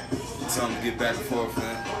 Something to get back and forth,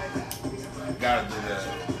 man. Gotta do that.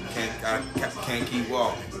 Can't keep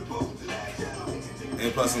walking.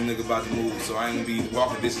 And plus, some nigga about to move, so I ain't gonna be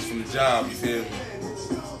walking distance from the job. You feel me?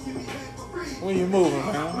 When you moving,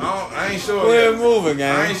 man? I ain't sure Where yet. you moving,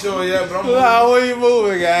 gang? I ain't sure yet, but I'm moving. Where you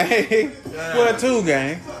moving, gang? Yeah. Where to,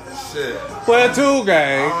 gang? Shit. Where to,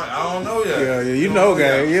 gang? I don't know yet. Yeah, you know,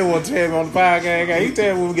 gang. You don't want to tell me on the podcast, gang. You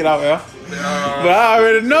tell me when we get out there. But I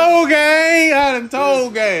already know, gang. I done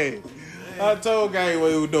told gang. I told gang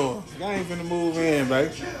what he was doing. Gang finna move in,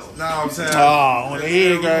 baby. Nah, I'm saying. Oh, on the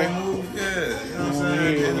head, gang. Move, yeah, you know what I'm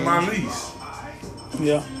saying? Into my lease.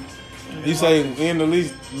 Yeah. You say in the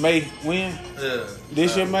lease May when? Yeah.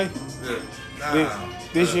 This year May? Yeah. Nah.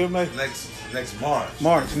 This year May? Next March.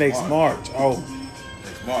 March. Next March. Oh.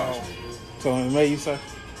 Next March. So in May you say?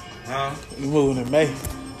 Huh? You moving in May?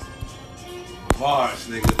 March,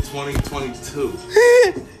 nigga, 2022.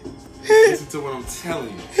 Listen to what I'm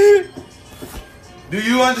telling you. Do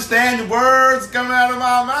you understand the words coming out of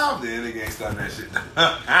my mouth? Then nigga ain't starting that shit.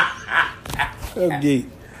 Okay.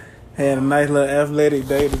 Had a nice little athletic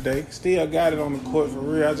day today. Still got it on the court for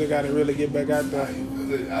real. I just got to really get back out there. How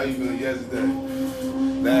you feeling yesterday?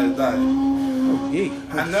 Last night. Okay.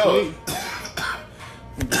 I know it.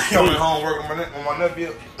 Coming home working on my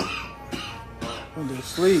nephew. I'm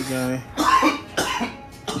just sleep, gang.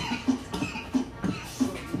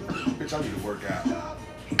 Bitch, I need to work out.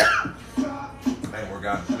 I ain't work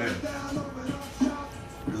out in a minute.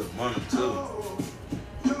 You look money too.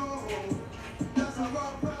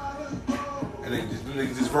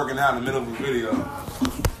 Niggas just working out in the middle of a video.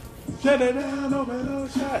 Shut that down, no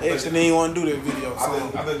shot. Actually, didn't even want to do that video. I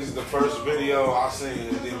think this is the first video I've seen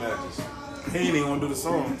in DMX's. He didn't even want to do the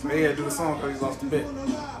song. So he had to do the song because he lost the bet.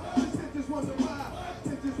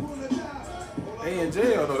 They in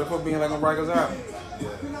jail though. They're supposed to be like on Rikers Island.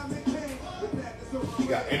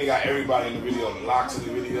 Yeah. He got everybody in the video. The Locks in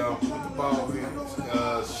the video. With the ball here.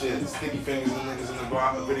 Shit. Sticky Fingers and niggas in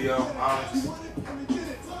the video. Onyx.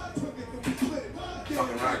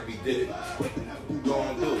 Fucking Rocky did it. What you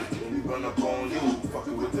gonna do? When we run up on you,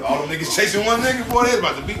 fucking with all them niggas chasing one nigga, boy, they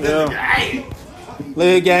about to beat that nigga. Hey!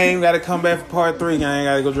 Leg game, gotta come back for part 3, gang.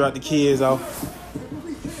 Gotta go drop the kids off.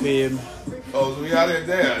 Feel me? Oh, so we out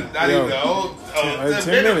there. Not even the old 10 minutes,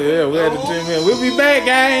 yeah, we had the 10 minutes. We'll be back,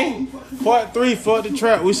 gang. Part 3, fuck the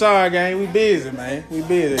trap. We sorry, gang. We busy, man. We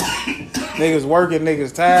busy. Niggas working,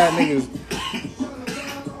 niggas tired, niggas.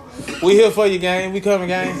 We here for you, gang. We coming,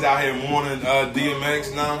 gang. Niggas out here mourning DMX,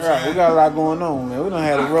 you know what I'm saying? Right, we got a lot going on, man. We done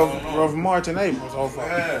had a rough March and April so far.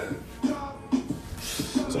 Yeah.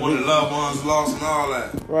 One of the loved ones lost and all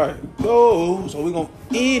that. Right. So we gonna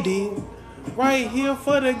end it right here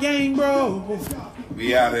for the game, bro.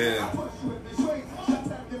 We out here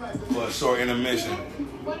for a short intermission.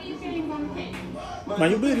 What are you getting from the cake? Man,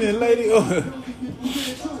 you business, lady. I'm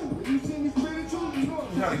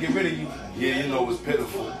trying to get rid of you. Yeah, you know it's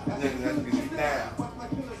pitiful. Niggas have to get you down.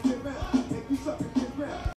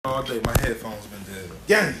 All day, my headphones been dead.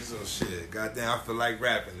 Gang. So shit, goddamn, I feel like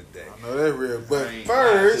rapping today. I know that's real, but I ain't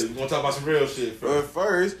first, we gonna talk about some real shit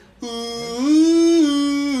first. ooh,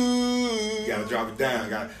 You gotta drop it down.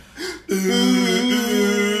 Yeah.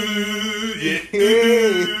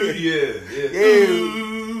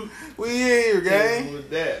 We here, gang. With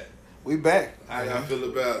that. We back. How y'all feel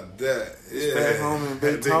about that? It's back home in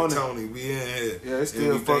Big Tony. We in here. Yeah, it's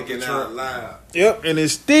still fucking fucking out loud. Yep, and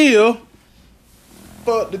it's still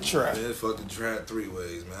Fuck the trap. Man, fuck the trap 3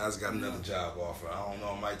 ways, man. I just got another job offer. I don't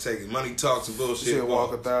know. I might take it. Money talks and bullshit. Shit,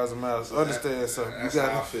 walk 1,000 miles. Understand something. That's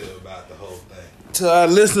how I feel about the whole thing. To our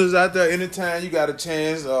listeners out there, anytime you got a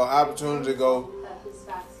chance or opportunity to go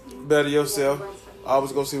better yourself,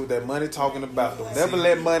 always go see what that money talking about. Don't never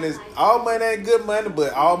let money. All money ain't good money,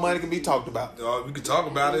 but all money can be talked about. We can talk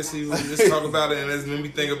about it. See, let's talk about it, and let's make me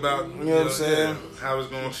think about you know what I'm saying, how it's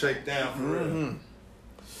gonna shake down for real.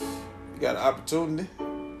 You got an opportunity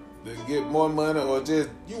to get more money, or just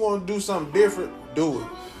you want to do something different, do it.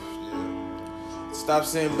 Yeah. Stop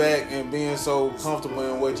sitting back and being so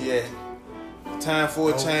comfortable in what you at. Time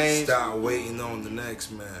for a change. Stop waiting on the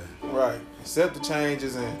next man. Right. Accept the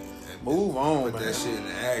changes and move on, Put man. that shit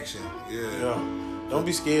into action. Yeah. Don't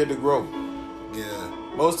be scared to grow. Yeah.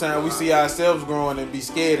 Most times we see ourselves growing and be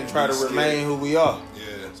scared and try to remain who we are.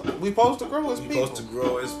 Yeah. So we supposed to grow as people. Supposed to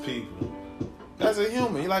grow as people. As a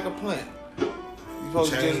human, you're like a plant. You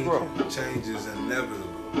supposed to just grow. Change is inevitable.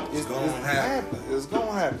 It's gonna happen. It's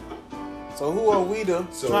gonna happen. So who are we to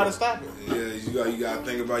try to stop it? Yeah, you gotta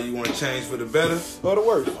think about you want to change for the better or the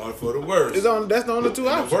worse. Or for the worse. That's the only two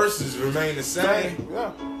options. The worst remain the same.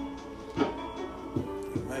 Yeah.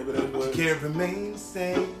 Maybe that's what you can't remain the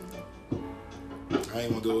same. I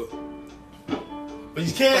ain't gonna do it. But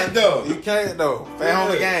you can't though. You can't though. Fat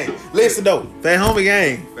homie gang. Listen though. Fat homie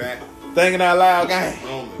gang. Fat. Thinking out loud gang.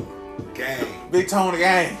 Homie gang. Big Tony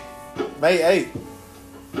gang. May 8th.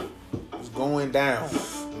 It's going down.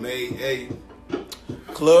 May 8th.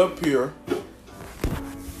 Club Pure.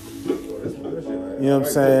 You know what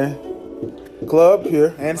I'm saying? Club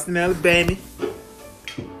Pure. Anderson, Alabama.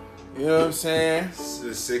 You know what I'm saying?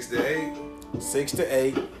 6 to 8. 6 to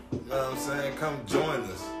 8. You know what I'm saying? Come join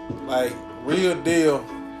us. Like, real deal.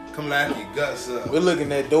 Come laugh your guts up. We're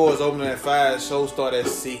looking at doors opening at 5, show start at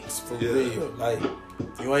 6 for real. Like,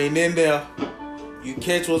 if you ain't in there, you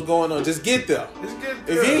catch what's going on, just get there. Just get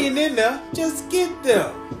there. If you ain't in there, just get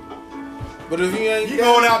there. But if you ain't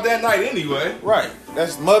going out that night anyway. Right.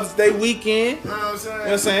 That's Mother's Day weekend. You know what I'm saying? You know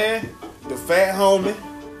what I'm saying? The fat homie.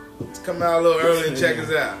 Let's come out a little early and check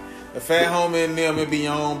us out. The fat homie and them, it be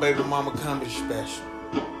your own baby mama comedy special.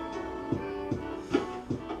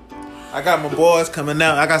 I got my boys coming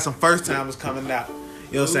out. I got some first timers coming out. You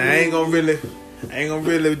know what I'm saying? I ain't gonna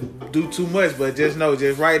really do too much, but just know,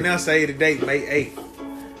 just right now, say the date, May 8th.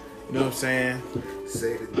 You know what I'm saying?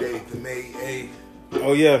 Say the date, the May 8th.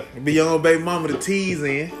 Oh yeah, it be your own baby mama to tease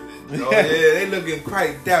in. Oh yeah, they looking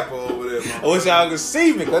quite dapper over there, mama. I wish y'all could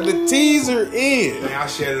see me, cause the teaser in. Man, I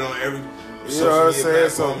shared it on every you know what I'm saying?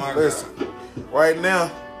 So listen, right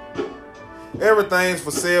now, everything's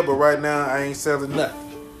for sale, but right now I ain't selling nothing.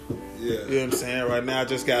 Yeah. You know what I'm saying? Right now I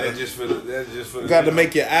just gotta that's just for the got to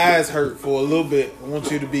make your eyes hurt for a little bit. I want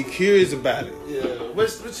you to be curious about it.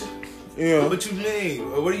 Yeah. What you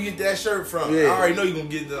mean? Where do you get that shirt from? Yeah. I already know you're gonna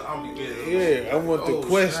get I'll be getting it. Yeah, I want the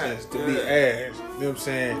questions to be asked. You know what I'm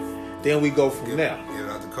saying? Then we go from there. Get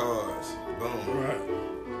out the cards.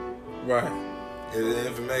 Boom. Right. Get the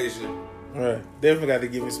information. Right. Definitely got to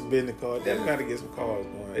give me some business cards. Definitely got to get some cards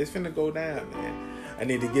going. It's finna go down, man. I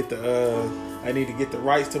need to get the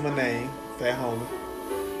rights to my name, Fat Homie.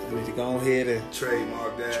 I need to go ahead and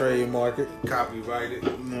trademark it. Copyright it.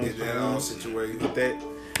 Get that all situated. That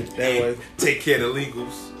way. Take care of the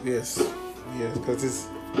legals. Yes, because it's.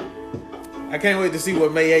 I can't wait to see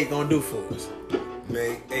what May 8th gonna do for us.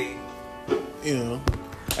 May 8th. You know,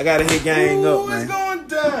 I gotta hit gang up, man. It's going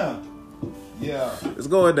down. Yeah. It's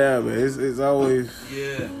going down, man. It's always.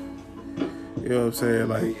 Yeah. You know what I'm saying?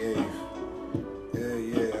 Like. May 8th.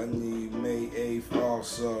 Yeah. I need May 8th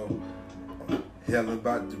also. Hell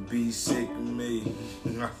about to be sick of me.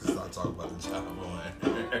 I start talking about the job,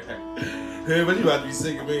 man. Hey, but you about to be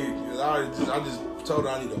sick of me. I just told her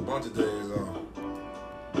I need a bunch of days off.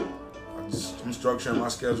 I'm structuring my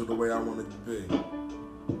schedule the way I want it to be.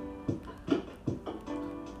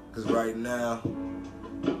 Cause right now,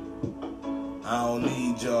 I don't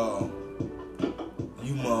need y'all.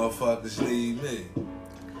 You motherfuckers need me.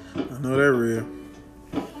 I know that real.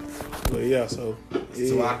 But yeah, so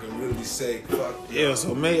I can really say fuck. Yeah,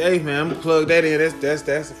 so May 8th, man, I'm gonna plug that in.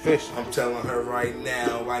 That's official. I'm telling her right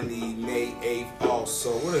now I need May 8th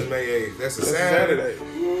also. What is May 8th? That's a Saturday.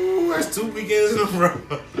 Ooh, that's 2 weekends in a row.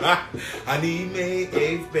 I need May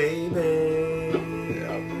 8th, baby.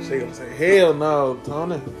 Yeah, she gonna say, hell no,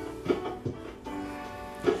 Tony.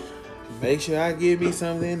 Make sure I give me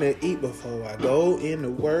something to eat before I go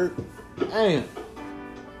into work. Damn.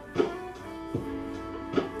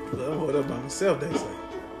 I'm hold up by myself, they say.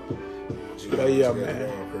 But yeah, man.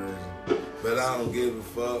 But I don't give a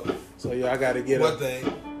fuck. So yeah, I gotta get one thing.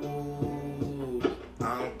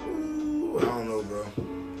 I don't know, bro.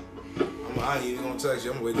 gonna text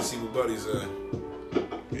you. I'm gonna wait to see what Buddy say.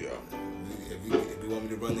 Yeah. If you want me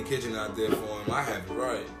to run the kitchen out there for him, I have it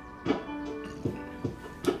right.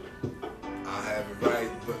 I have it right,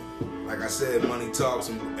 but like I said, money talks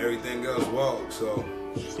and everything else walks. So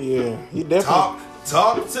yeah, he definitely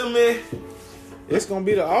talk to me. It's gonna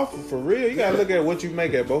be the offer for real. You gotta look at what you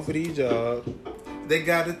make at both of these jobs. They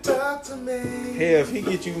gotta talk to me. Hell, if he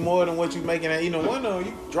get you more than what you making at either one of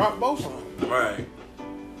them, you drop both of them. Right.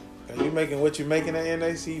 You making what you making at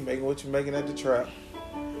NAC, making what you making at the trap.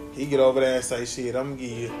 He get over there and say, "Shit, I'm gonna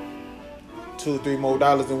give you $2 or $3 more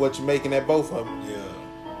than what you making at both of them." Yeah.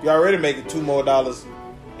 You already making $2 more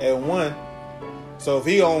at one. So if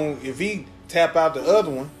he tap out the other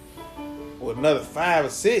one with another 5 or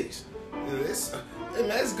 6.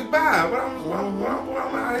 It's goodbye. What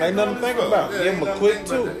I'm ain't nothing to think about. Give him a quick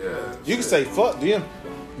two. You can say fuck them,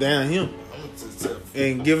 down him,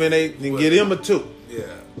 and get him a 2. Yeah,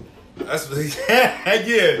 that's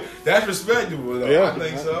yeah, that's respectable though. Yeah, I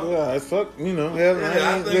think so. Yeah, it's fuck. You know, hell,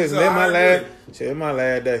 I think listen, so. That's my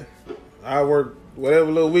last day. I work whatever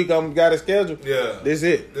little week I'm got it scheduled. Yeah, That's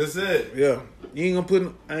it. Yeah, you ain't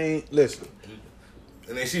gonna put. Listen.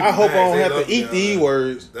 And then I hope I don't have to eat these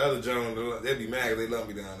words. The other gentleman, they'd be mad because they love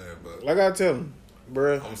me down there. But like I tell them,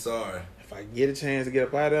 bruh, I'm sorry. If I get a chance to get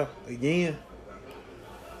up out of there again,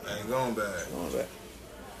 I ain't going back.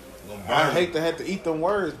 I hate to have to eat them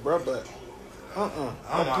words, bro, but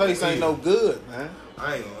that place ain't no good, man.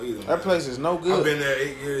 I ain't gonna eat them. That place is no good. I've been there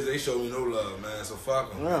 8 years. They showed me no love, man. So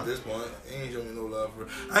fuck them. At this point, they ain't show me no love.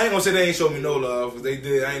 I ain't gonna say they ain't show me no love. If they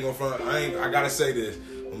did, I ain't gonna front. I gotta say this.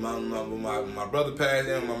 When my brother passed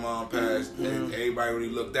and my mom passed, everybody really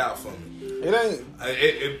looked out for me. It ain't.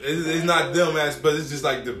 It's not them, but it's just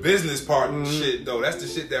like the business part of shit, though. That's the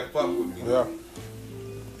shit that fuck with me. Yeah.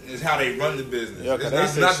 It's how they run the business. Yeah,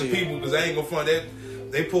 it's not the people, because they ain't gonna front.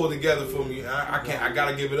 They pull together for me. I can't. I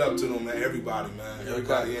gotta give it up to them, man. Everybody, man.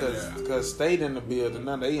 Everybody in there. Because State in the building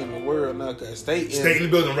now. They in the world now. Cause State in the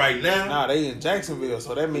building right now. Nah, they in Jacksonville.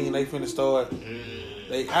 So that means they finna start.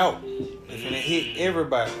 They out. They finna hit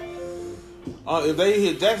everybody. If they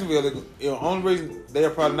hit Jacksonville, the only reason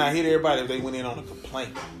they'll probably not hit everybody if they went in on a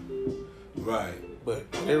complaint. Right. But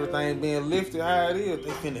with everything being lifted how it is,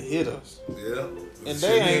 they finna hit us. Yeah. And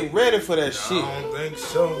they ain't ready for that shit. I don't think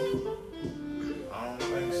so.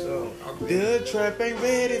 The trap ain't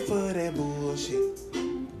ready for that bullshit.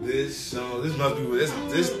 This must be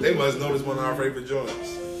this. They must know this one of our favorite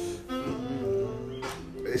joints.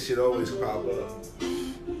 This shit always pop up.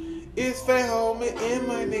 It's Fat Homie and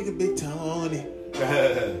my nigga Big Tony. It's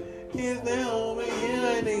Fat Homie and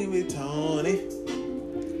my nigga Big Tony.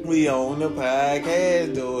 We on the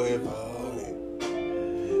podcast doing for it.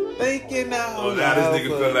 Thinking out. Oh, now this nigga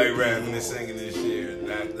feel like rapping and singing this shit.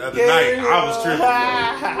 The other night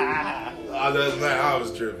I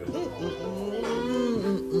was tripping.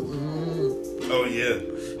 Oh yeah.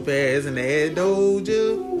 Fast in that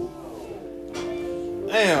doja.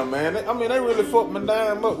 Damn, man. They really fucked my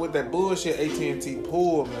dime up with that bullshit AT&T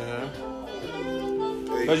pull, man.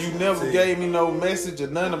 Cause you never gave me no message or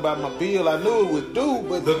nothing about my bill. I knew it was due,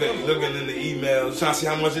 but looking in the email, trying to see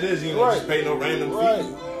how much it is. You don't just pay no random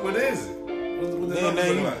fee. What is it? What the number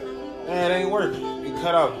look like? Man, it ain't working. It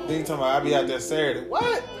cut off. Then you talking about I'll be out there Saturday.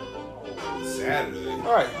 What? Saturday.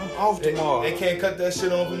 All right, I'm off tomorrow. They can't cut that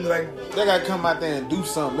shit off. Like they gotta come out there and do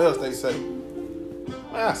something else. They say.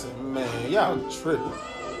 I said, man, y'all tripping.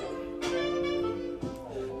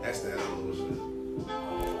 That's that bullshit.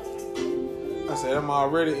 I said, I'm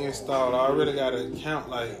already installed. I already got an account.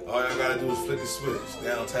 Like, all y'all gotta do is flick the switch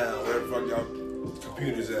downtown, wherever the fuck y'all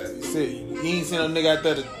computers at. You see, you ain't seen no nigga out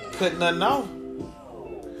there to cut nothing off.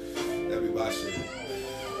 That'd be my shit.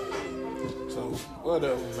 So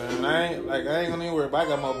whatever, man. I ain't gonna even worry. But I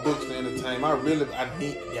got my books to entertain. I'm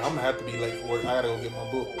gonna have to be late for work. I gotta go get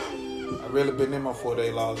my book. I really been in my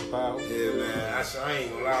 4-day laws of power. Yeah, man. I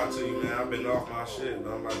ain't gonna lie to you, man. I've been off my shit,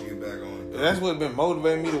 but I'm about to get back on it. That's what's been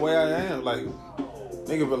motivating me the way I am. Like,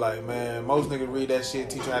 nigga be like, man, most niggas read that shit,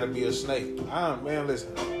 teach you how to be a snake. Man,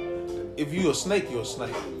 listen. If you a snake, you a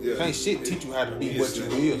snake. Yeah, can't shit teach you how to be what you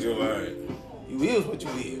is. You're right. You is what you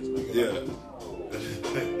is. Nigga.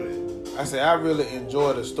 Yeah. I say I really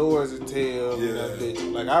enjoy the stories it tells. Yeah.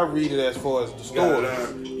 Like I read it as far as the story.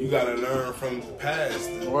 You gotta learn from the past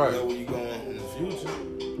and know where you going in the future.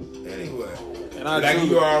 Anyway, and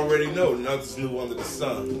you already know, nothing's new under the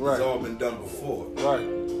sun. Right. It's all been done before. Right.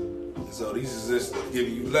 So these is just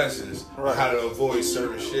giving you lessons on how to avoid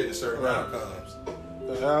certain shit and certain outcomes.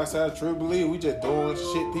 I truly believe we just doing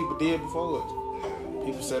shit people did before us.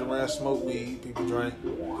 People sat around, smoke weed, people drank,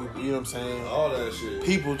 people, you know what I'm saying? All that shit.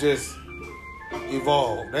 People just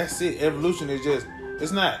evolve. That's it. Evolution is just,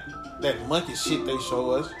 it's not that monkey shit they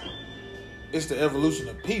show us. It's the evolution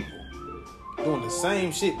of people doing the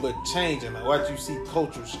same shit but changing. Like what you see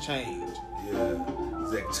cultures change. Yeah.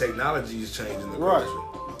 It's like technology is changing the right. culture.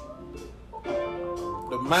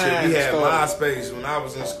 The mind. We had MySpace when I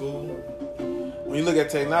was in school. When you look at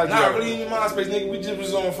technology, not really even MySpace, nigga. We just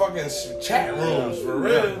was on fucking chat rooms for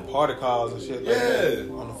real. Party calls and shit like that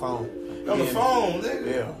on the phone. On the phone, nigga.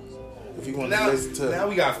 Yeah. If you want to listen to now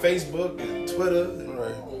we got Facebook and Twitter, and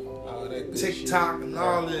right? All that good TikTok shit. and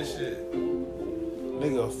all this shit.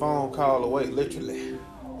 Nigga, a phone call away, literally.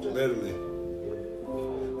 Literally.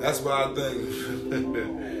 That's why I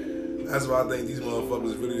think. That's why I think these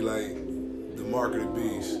motherfuckers really like the mark of the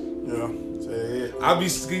beast. Yeah. I be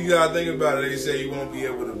you gotta think about it. They say you won't be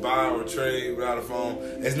able to buy or trade without a phone.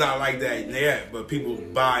 It's not like that yet, but people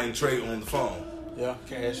buy and trade on the phone. Yeah,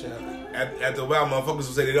 cash out. After a while, motherfuckers will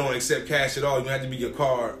say they don't accept cash at all. You have to be your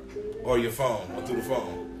card or your phone or through the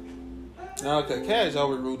phone. No, okay, cash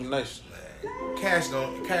always rule the nation. Cash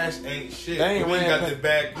ain't shit. They ain't ran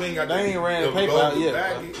paper out yet.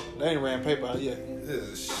 They ain't ran paper out yet.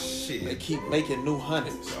 Shit. They keep making new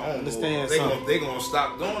hundreds. I understand they something. They gonna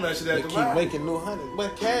stop doing that shit at the They keep making new hundreds.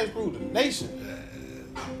 But cash rule the nation.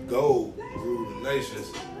 Gold rule the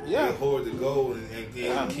nations. Yeah. They hoard the gold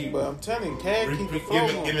and keep. But I'm telling you, cash keep the flow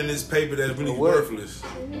giving this paper that's really worthless.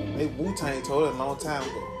 They Wu-Tang told it a long time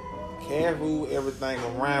ago. Cash rule everything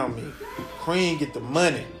around me. Cream get the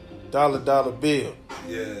money. Dollar bill.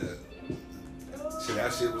 Yeah. Shit,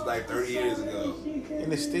 that shit was like 30 years ago.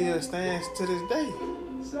 And it still stands to this day.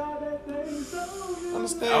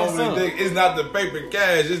 Understand? I don't really think it's not the paper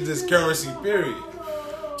cash, it's this currency period.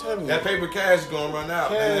 Tell me that paper cash is gonna run out.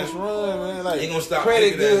 Cash run, man. Like, ain't gonna stop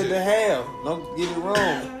credit good that to have. Don't get it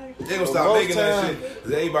wrong. They gonna stop making that shit.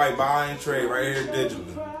 Cause everybody buy and trade right here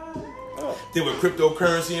digitally. Then with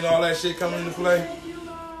cryptocurrency and all that shit coming into play.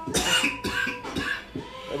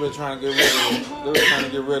 They've been trying to get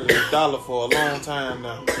rid of the dollar for a long time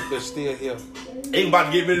now. They're still here. They about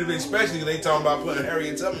to get rid of it, especially because they talking about putting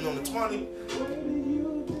Harriet Tubman on the 20.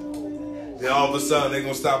 Then all of a sudden they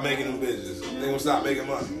gonna stop making them bitches. They gonna stop making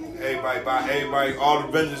money. Everybody, all the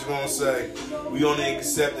vendors gonna say we only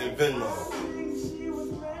accepting Venmo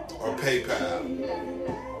or PayPal.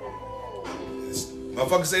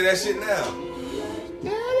 Motherfuckers say that shit now.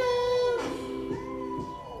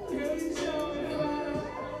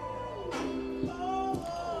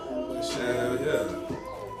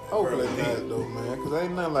 Hopefully not though, man, because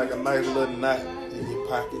ain't nothing like a nice little knot in your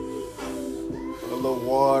pocket. A little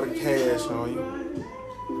water cash on you.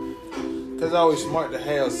 Because it's always smart to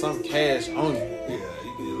have some cash on you. Yeah,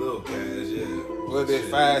 you get a little cash, yeah. Whether it's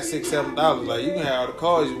 $5, $6, $7, like you can have all the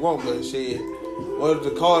cars you want, but shit, what if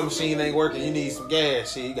the car machine ain't working, you need some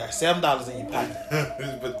gas, shit, you got $7 in your pocket.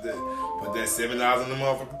 Put that $7 in the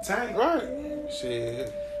motherfucking tank. Right.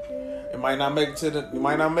 Shit. You might not make it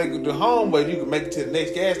to home, but you can make it to the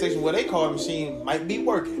next gas station where they car machine might be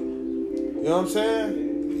working. You know what I'm saying?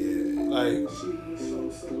 Yeah. Like, shit.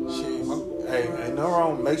 Hey, ain't no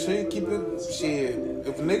wrong. Make sure you keep it. Shit.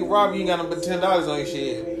 If a nigga rob you, ain't got no but $10 on your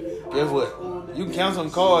shit. Guess what? You can count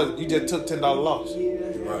some cars. You just took $10 loss.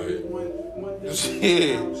 Right.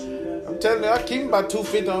 Shit. I'm telling you, I keep about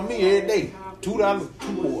 $2.50 on me every day. $2,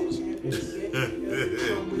 $2.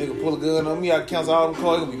 Nigga pull a gun on me, I cancel all them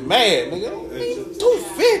cars, he gonna be mad, nigga.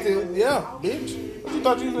 $2.50? Yeah, bitch. What you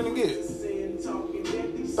thought you was gonna get?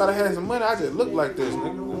 Thought I had some money, I just look like this,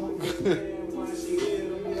 nigga.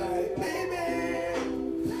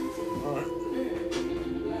 Alright.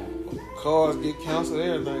 Cars get canceled,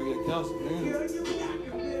 everything get canceled, man.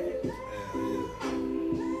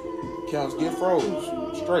 Accounts get froze.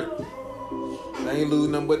 Straight. I ain't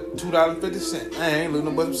losing nothing but $2.50. I ain't losing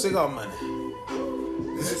nothing but some cigar money.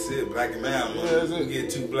 That's it, black and mild, man. Yeah, that's it. You get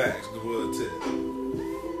 2 blacks, the wood tip.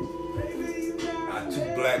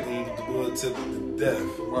 2 black on the wood tip to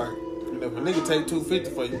death. Right. And if a nigga take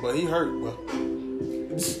 $2.50 for you, but he hurt, bro.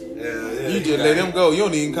 Yeah, you just let him go. You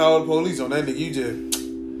don't even call the police on that nigga. You just...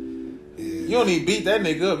 Yeah. You don't even beat that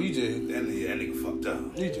nigga up. You just... That nigga fucked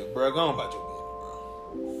up. You just, bro, go on about your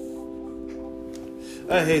business,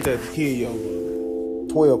 bro. I hate that kid, yo.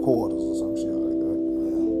 12 quarters or some shit like that.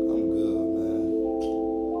 I'm good, man.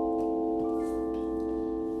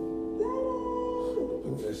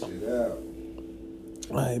 Put that shit out.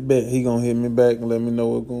 I bet he gonna hit me back and let me know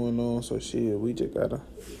what's going on. So shit, we just gotta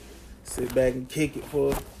sit back and kick it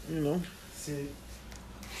for, you know.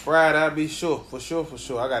 Friday, I'll be sure. For sure.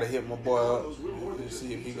 I gotta hit my boy up and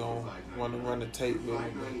see if he gonna want to run the tape with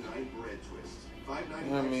me. But, you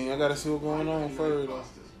know what I mean? I gotta see what's going on first, though.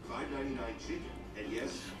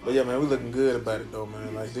 But yeah, man, we looking good about it though,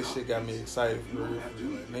 man. Like this shit got me excited for real. Like,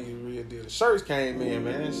 niggas real deal. The shirts came in,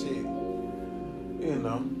 man. That shit, you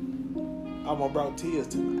know, almost brought tears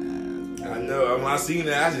to my eyes. I know. When I seen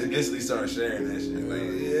that, I just instantly started sharing that shit. Like,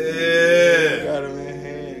 yeah. Got him in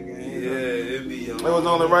hand, gang. Yeah, it be. It was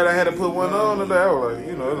only right I had to put one on today. I was like,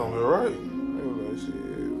 you know, it's only right. It was like,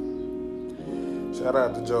 shit. Shout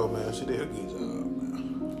out to Joe, man. She did a good job,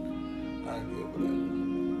 man. I give her that.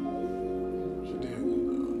 She did a good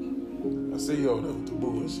job. I see you over there with the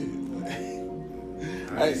bullshit.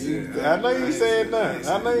 I know you saying nothing.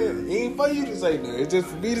 I know it ain't for you to say nothing. It's just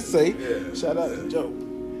for me to say. Yeah. Shout out to Joe.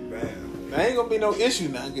 Bam. There ain't gonna be no issue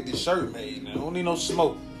now. Get this shirt made. Now. I don't need no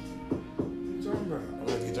smoke. What you talking about? I'm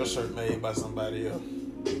gonna get your shirt made by somebody else.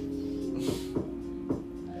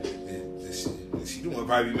 She don't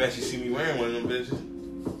probably be mad she see me wearing one of them bitches.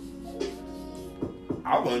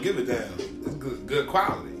 I wouldn't give it down. It's good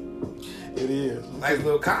quality. It is. Nice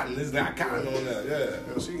little cotton. It's got cotton on there.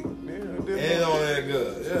 Yeah. She, And on there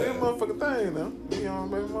good. That Yeah. motherfucking thing, though. You know,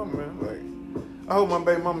 baby mama, man. Like, I hope my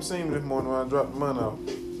baby mama seen me this morning when I dropped the money off.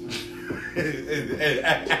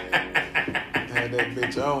 Had that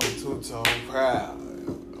bitch on, two-tone, proud.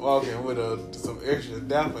 Walking with some extra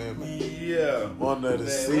dapper in me. Yeah. One of the Where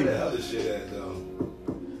seat. the other shit at, though?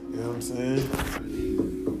 You know what I'm saying?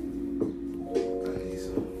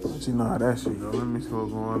 But you know how that shit go. Let me see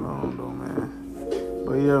what's going on, though, man.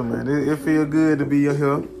 But yeah, man, it feel good to be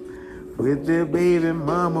here with the baby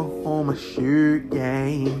mama on my shirt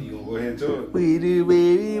game. You gonna go ahead and do it? With the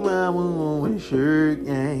baby mama on my shirt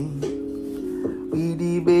game. With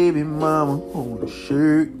the baby mama on the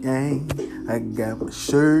shirt game. I got my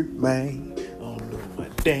shirt, man. I don't know my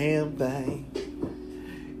damn thing.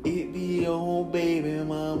 It be on baby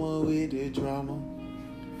mama with the drama.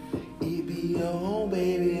 It be on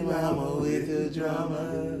baby mama with the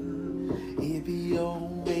drama. It be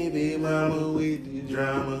on baby mama with the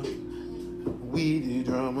drama. With the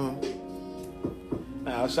drama.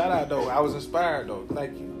 Now, shout out though. I was inspired though.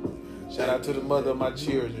 Thank you. Shout out to the mother of my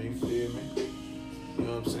children. You feel me? You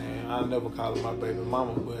know what I'm saying? I never call her my baby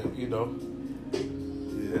mama, but you know,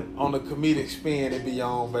 on the comedic spin, it be your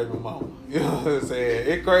own baby mama. You know what I'm saying?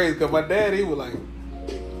 It's crazy because my dad, he was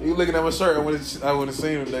looking at my shirt. I went to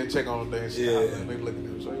see him today, check on the day and shit. Yeah. They looking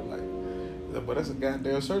at my shirt like, but that's a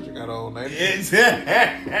goddamn shirt you got on, ain't it? He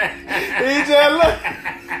just look.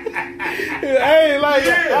 I ain't like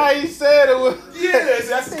how he said it was. Yes,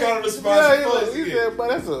 that's the kind of response you're supposed to He get. said, but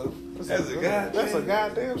that's a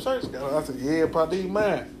goddamn shirt you got on. I said, yeah, probably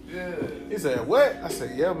mine. Yeah. He said, what? I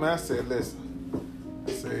said, yeah, man. I said, listen.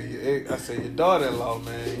 I said, your daughter-in-law,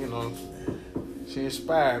 man, you know, she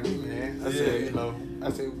inspired me, man. I said, you know,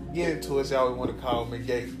 get into it. She always want to call me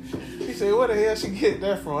gay. He said, where the hell she get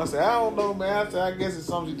that from? I said, I don't know, man. I said, I guess it's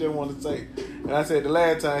something she didn't want to say. And I said, the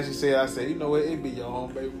last time she said, I said, you know what, it be your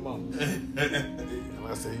own baby mama. And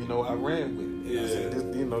I said, you know, I ran with it. Yeah. I said,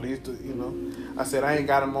 these two, you know. I said, I ain't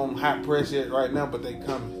got them on hot press yet right now, but they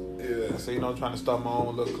coming. Yeah. I said, you know, I'm trying to start my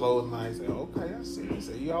own little clothing line. He said, okay, I see. He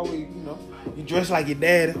said, you always, you know, you dress like your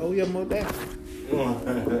daddy. Oh, yeah, more daddy.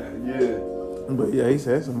 Yeah. But yeah, he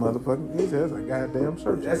said, that's a motherfucking, he said, that's a goddamn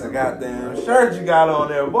shirt. That's a goddamn shirt you got on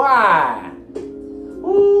there, boy.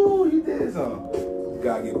 Ooh, you did something. You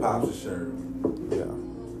gotta get Pops a shirt. Yeah.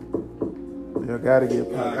 You gotta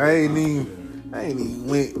get Pops. I ain't even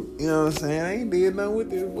went, you know what I'm saying? I ain't did nothing with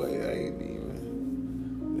this boy. I ain't even,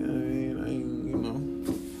 you know what I mean? I ain't, you know.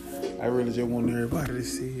 I really just want everybody to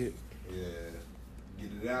see it. Yeah.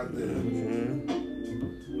 Get it out there. Mm-hmm.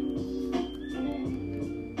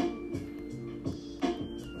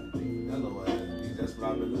 That's what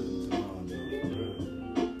I've been listening to on though.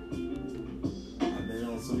 I've been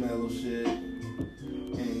on some mellow shit.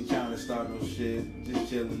 Ain't trying to start no shit. Just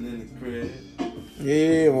chilling in the crib.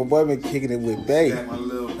 Yeah, my boy been kicking it with Bay. Got my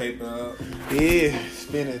little paper up. Yeah,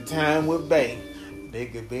 spending time with Bay.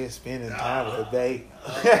 Nigga been spending time with Bay.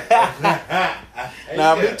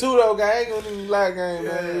 Nah, me too though, guy. I ain't gonna even lie, gang,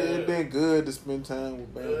 man. It been good to spend time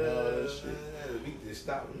with Bay and all that shit. We just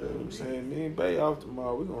stop. You know what I'm saying? Me and Bay off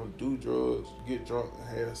tomorrow. We gonna do drugs, get drunk, and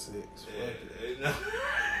have sex.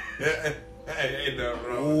 Ain't nothing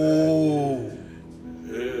wrong Ooh. with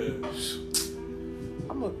that.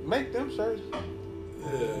 I'm gonna make them shirts.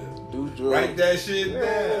 Yeah. Do drugs. Write that shit down.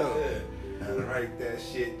 Yeah. Gotta write that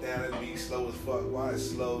shit down. It be slow as fuck. Why it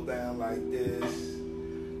slow down like this?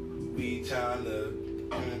 We trying to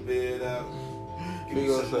pump it up. Give me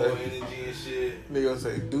some more energy and shit. Nigga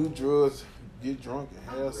say, do drugs, get drunk, and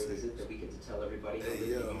have sex. Is it that we get to tell everybody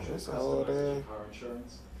Hey, yo. That's all that. car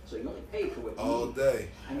insurance? So you only pay for what you All need. day.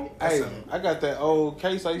 Hey, I got that old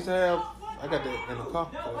case I used to have I got that in the car.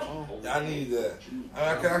 I need that.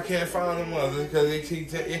 I can't find them others because it keep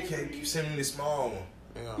sending me the small one.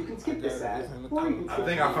 Yeah, You can skip this ad. I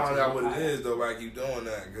think I found out what it is though. Why I keep doing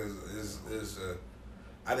that? Because it's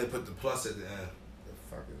I didn't put the plus at the end. The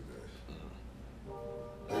fuck is this?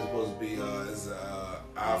 It's supposed to be it's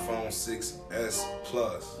iPhone 6s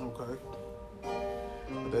Plus. Okay.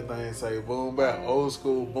 But that thing say boom bap, old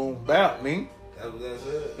school boom bap, man. That's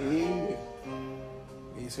it. Yeah.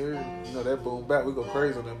 He's here. You know that boom bap. We go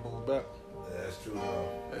crazy on that boom bap. Yeah, that's true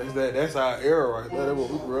though. That's our era right there. That's what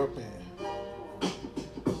we grew up in.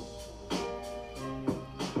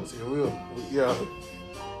 See, yeah. Yeah,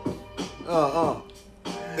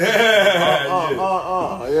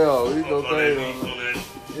 we go crazy.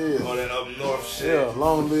 Yeah. On that up north shit. Yeah,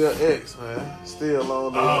 long live X, man. Still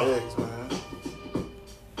long live X, man.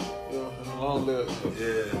 Yeah, long live X.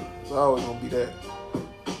 Yeah. It's always gonna be that.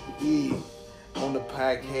 Yeah. On the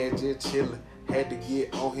podcast, just chillin'. Had to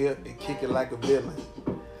get on here and kick it like a villain.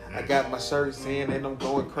 I got my shirts in and I'm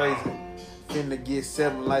going crazy. Finna get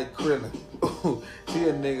 7 like Krillin. Ooh, see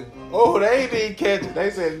a nigga. Oh, they ain't even catch it. They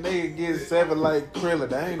said nigga get 7 like Krillin.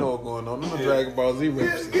 They ain't know what's going on. Them Dragon Ball Z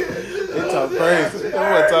references. They talk crazy. They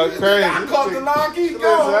talk crazy. I caught the line, keep Listen,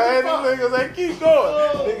 going. niggas say keep going.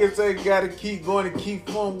 Niggas say gotta keep going and keep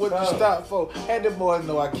flowing. What you stop for? Had the boys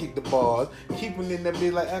know I kick the bars. Keeping in that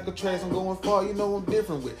bitch like Alcatraz, I'm going far. You know I'm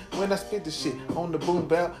different with. When I spit the shit on the boom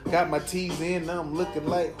bap, got my T's in, now I'm looking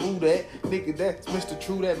like who that? Nigga, that's Mr.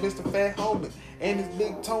 True, that Mr. Fat Homie. And it's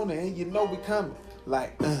Big Tony, and you know we coming.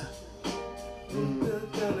 Like, I'm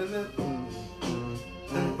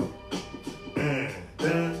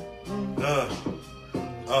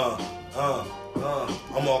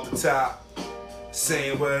off the top,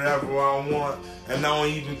 saying whatever I want, and I don't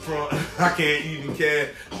even front. I can't even care,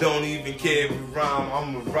 don't even care if we rhyme.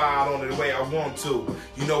 I'ma ride on it the way I want to.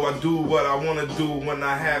 You know I do what I wanna do when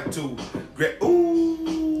I have to.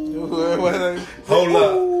 Ooh, hold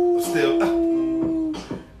up, still.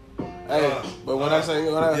 Hey, but when I say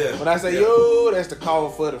yo, that's the call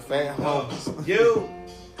for the fat homies. Yo.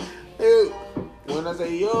 When I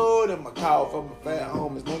say yo, that's my call for my fat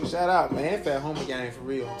homies. Nigga, shout out, man. Fat homie gang for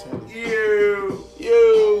real, I'm telling you.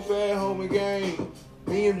 Yo, fat homie gang.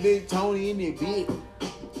 Me and Big Tony in it, big.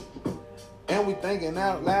 And we thinking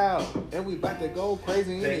out loud. And we about to go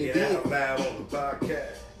crazy in it, Thinking out loud on the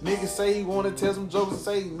podcast. Nigga say he wanna tell some jokes and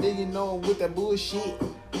say, nigga, you know I'm with that bullshit.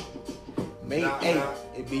 May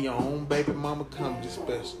 8th, it be your own baby mama comedy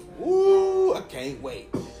special. Woo, I can't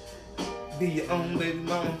wait. Be your own baby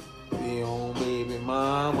mama. Be your own baby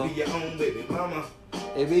mama. Be your own baby mama.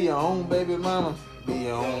 It be your own baby mama. Be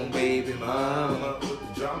your own baby mama. With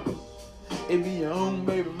the drama. It be your own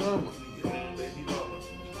baby mama. Be your own baby mama.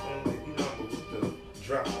 Own baby mama with the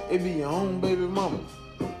drama. It be your own baby mama.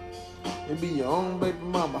 It be your own baby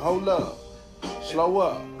mama. Hold up. Slow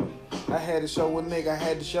up. I had to show a nigga I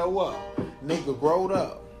had to show up. Nigga growed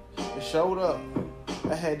up and showed up.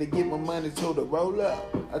 I had to get my money to the roll up.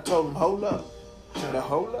 I told him, hold up. Now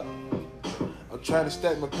hold up. I'm trying to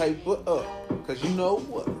stack my paper up. Cause you know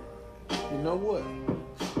what?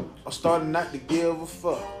 I'm starting not to give a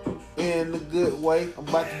fuck. In a good way. I'm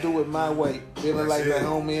about to do it my way. Feeling like that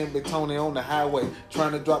homie and Big Tony on the highway.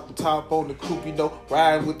 Trying to drop the top on the coupe, you know.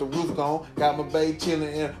 Riding with the roof gone. Got my babe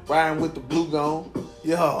chilling and riding with the blue gone.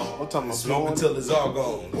 Yo, I'm talking about smoke until it's all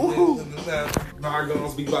gone. Woohoo.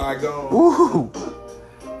 Bygones be bygones. Woohoo.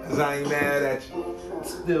 Cause I ain't mad at you.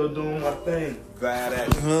 Still doing my thing. Glad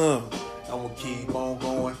at you. I'm gonna keep on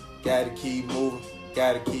going. Gotta keep moving.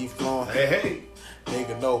 Gotta keep flowing. Hey.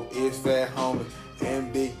 Nigga know it's Fat Homie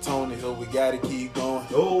and Big Tony, so we gotta keep going.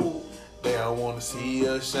 Oh. They don't wanna see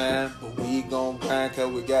us shine, but we gon' grind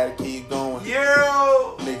cause we gotta keep going.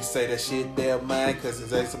 Yo. Niggas say that shit they're mine cause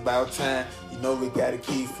it's about time. You know we gotta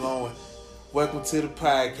keep flowing. Welcome to the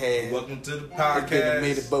podcast. Welcome to the It's podcast. been a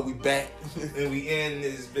minute, but we back. And we in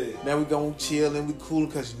this bit. Now we gon' chill and we cool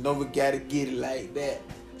cause you know we gotta get it like that.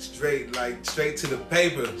 Straight to the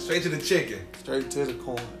paper. Straight to the chicken. Straight to the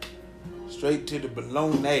corner. Straight to the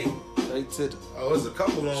bologna. Straight to the... Oh, there's a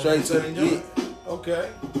couple on Straight to the it. Okay.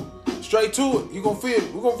 Straight to it. You gonna feel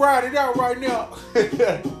it. We gonna ride it out right now.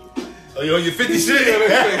 Oh, you on your 50 shit?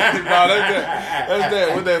 That's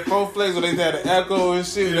that. With that Pro Flex when they had the echo and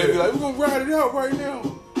shit. Yeah. They be like, we gonna ride it out right now.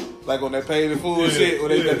 Like on that Pay the Fool shit where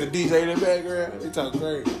they got the DJ in the background. They talk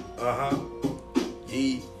crazy. Uh-huh.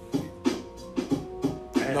 Yeah.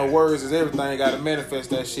 No words is everything. Gotta manifest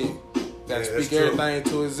that shit. Gotta speak everything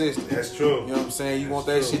into existence. That's true. You know what I'm saying? You want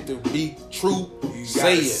that shit to be true, You say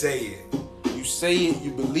gotta it. say it. You say it,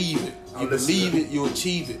 you believe it. You believe it, you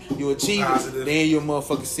achieve it. You achieve Positive. it, then you'll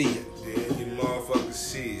motherfucker see it. Then you motherfuckers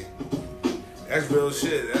see it. That's real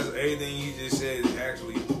shit. That's everything you just said is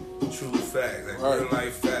actually true facts. Like real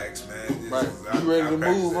life facts, man. Right. You ready to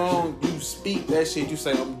move on? You speak that shit. You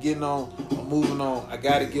say, I'm getting on. I'm moving on. I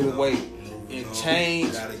gotta get away. And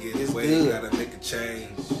change is good. You gotta make a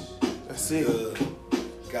change. That's it.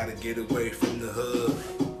 Gotta get away from the hood.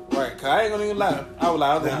 Right. Cause I ain't gonna even lie. I was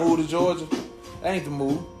like, I'm gonna move to Georgia. That ain't the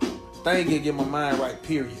move. Thing get my mind right,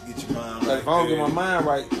 period. Get your mind right. If I don't get my mind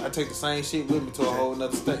right, I take the same shit with me to a whole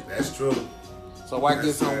nother state. That's true. So I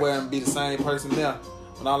get somewhere and be the same person now.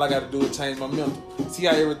 And all I gotta do is change my mental. See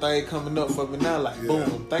how everything coming up for me now, like boom,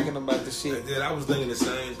 I'm thinking about the shit. Yeah, I was thinking the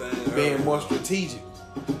same thing. Being more strategic.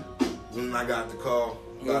 When I got the call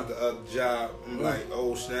about the other job, I'm like,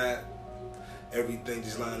 oh snap. Everything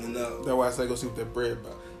just lining up. That's why I say go see what that bread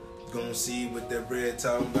about. Gonna see what that bread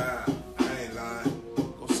talking about. I ain't lying.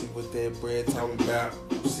 Go see what that bread talking about.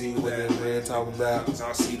 Go see what that bread talking about. So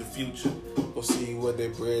I see the future. Go see what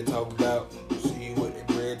that bread talking about. Go see what that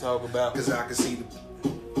bread talking about. Cause I can see the.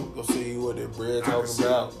 Go see what that bread talking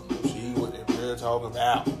about. Go see what that bread talking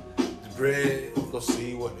about. The bread. Go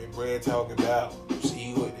see what that bread talking about. Go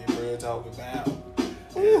see what that bread talking about.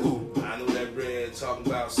 Ooh. I know that bread talking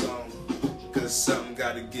about something. Cause something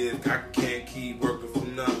gotta give. I can't keep working for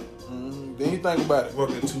nothing. Then you think about it.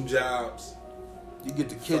 Working 2 jobs. You get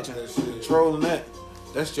the kitchen, controlling that.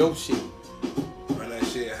 That's your shit. Run that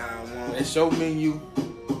shit how I want. That's your menu.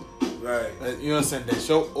 Right. You know what I'm saying? That's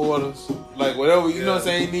your orders. Like whatever, you know what I'm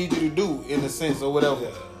saying, he need you to do in a sense or whatever.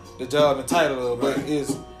 Yeah. The job and title of it.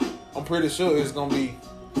 But I'm pretty sure it's gonna be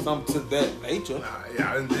something to that nature.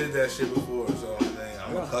 I done did that shit before, so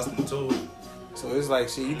I'm accustomed to it. So it's like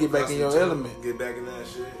shit, you get back in your element. Get back in that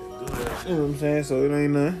shit. Do that shit. You know what I'm saying? So it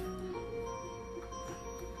ain't nothing.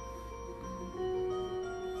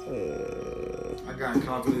 I got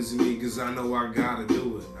confidence in me because I know I gotta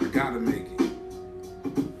do it. I gotta make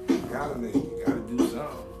it. Gotta make it. Gotta do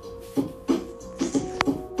something.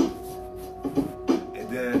 And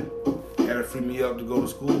then gotta free me up to go to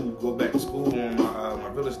school, go back to school on my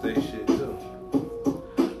real estate shit too.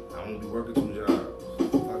 I'm gonna be working 2 jobs.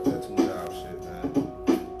 Fuck that 2 job shit, man.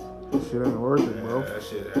 That shit ain't working, bro.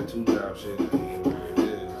 That 2 job shit ain't what it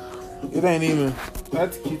is. It ain't even. I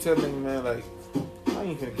have to keep telling you, man, like, I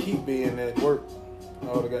ain't gonna keep being at work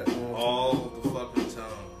all the goddamn all the fucking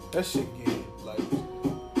time. That shit get like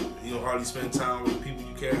you don't hardly spend time with the people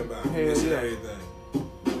you care about. Hell Missing yeah. everything.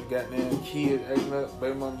 Goddamn kids acting up.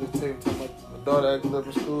 Baby mama just talking about my daughter acting up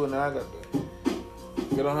in school, and now I got to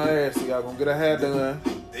get on her ass. So y'all gonna get her hair done.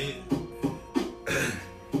 I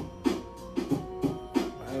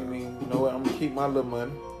ain't mean, you know what? I'm gonna keep my little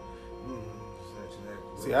money.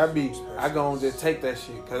 See, I gonna just take that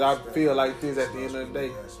shit because I feel like this at the end of the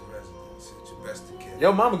day.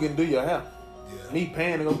 Your mama can do your hair. Yeah. Me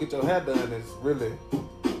paying to go get your hair done is really,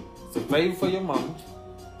 it's a favor for your mama.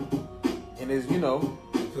 And it's, you know,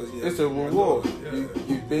 it's a reward.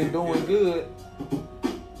 You've been doing good.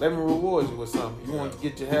 Let me reward you with something. You want to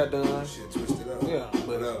get your hair done. Shit twisted up. Yeah,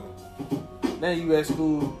 but now you at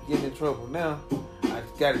school getting in trouble. Now I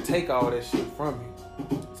got to take all that shit from you.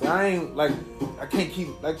 See, I can't keep,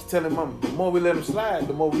 like you telling mama, the more we let them slide,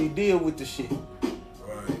 the more we deal with the shit.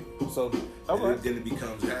 Right. So, then it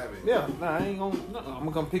becomes habit. Yeah, I ain't gonna, I'm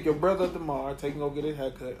gonna come pick your brother up tomorrow, take him go get his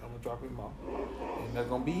haircut, I'm gonna drop him off. And that's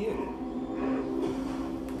gonna be it.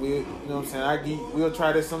 You know what I'm saying? We'll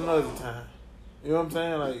try this some other time. You know what I'm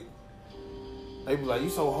saying? Like, they be like, you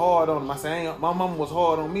so hard on him. I say, my mama was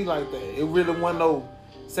hard on me like that. It really wasn't no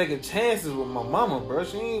second chances with my mama, bro.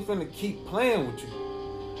 She ain't finna keep playing with you.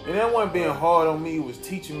 And that wasn't being hard on me, it was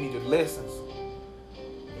teaching me the lessons.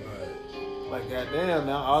 Right. Like, goddamn,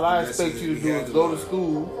 now, all I expect you to do is go to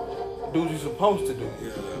school, do what you're supposed to do.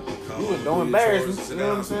 Yeah. Don't embarrass me, you know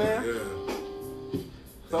what I'm saying? Yeah.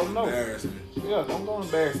 So, no. Yeah, don't go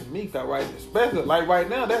embarrassing me, cause especially, like right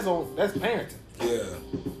now, that's parenting. Yeah.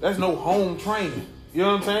 That's no home training. You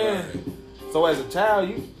know what I'm saying? Right. So as a child,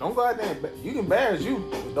 you don't go out there. You can embarrass you,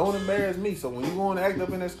 but don't embarrass me. So when you want to act up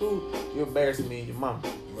in that school, you're embarrassing me and your mama.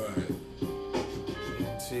 Right.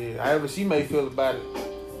 And shit, however she may feel about it,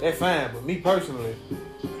 that's fine. But me personally,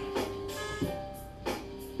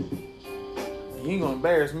 you ain't gonna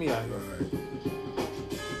embarrass me out here. Right.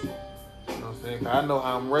 You know what I'm saying? I know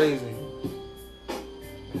how I'm raising you.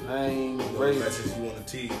 I ain't raising message you want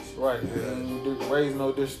to teach. Right. Yeah. I ain't raising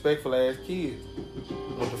no disrespectful ass kids.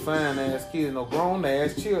 No defiant ass kids. No grown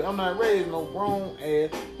ass children. I'm not raising no grown ass.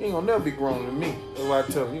 You ain't gonna never be grown to me. That's what I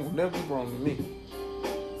tell you. You ain't gonna never be grown to me.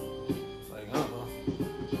 Like, I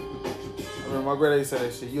remember my granddaddy said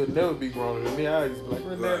that shit. You'll never be grown to me. I used to be like,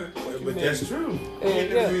 granddaddy. Right. But that's true. Hey,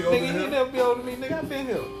 yeah, nigga, you never be older than me. Nigga, I been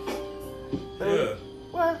here. Yeah.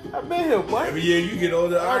 What? boy. I've been here, boy. Every year you get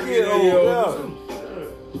older, I get older.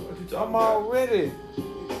 Yeah. I'm already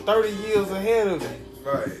 30 years ahead of you.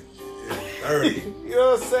 Right. Yeah, 30. You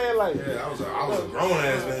know what I'm saying? Like, yeah, I was a grown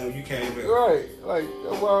ass man when you came in. Right. Like,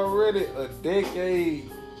 I'm already a decade.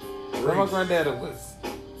 My granddad was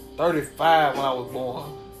 35 when I was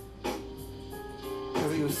born.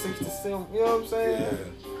 Because he was 67. You know what I'm saying? Yeah.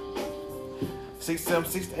 67,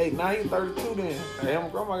 68. Now he's 32 then. Hey, my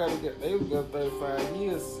grandma they was got 35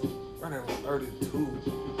 years. Granddad was 32.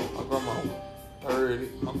 My grandma was 30.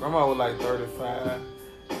 My grandma was like 35.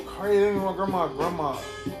 Crazy. My grandma.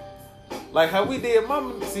 Like how we did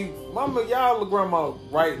mama, y'all the grandma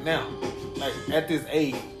right now. Like at this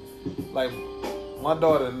age. Like my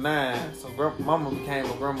daughter 9, so mama became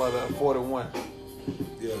a grandmother at 41.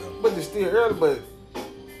 Yeah. But it's still early, but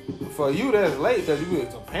for you that's late because you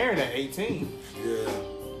was a parent at 18. Yeah.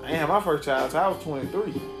 I ain't had my first child till I was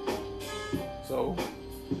 23. So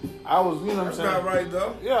I was, you know what I'm saying? That's not right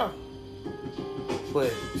though. Yeah.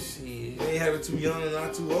 But shit. You ain't have it too young and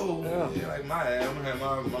not too old. Yeah. Like my ass. I'm gonna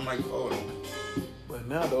have my mic forward. But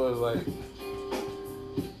now though it's like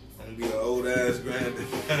I'm gonna be an old ass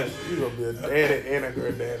granddad. you gonna be a daddy and a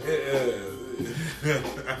granddaddy.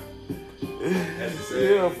 Yeah.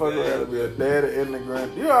 You don't fuck around to be a daddy and a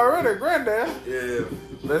granddad. You already a granddad. Yeah.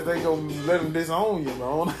 Unless they go let them disown you,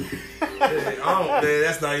 bro. Man,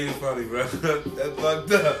 that's not even funny, bro. That's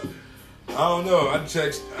fucked up. I don't know. I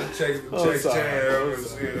checked Chan. I'm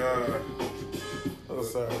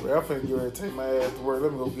sorry, man. I'm finna get ready to take my ass to work.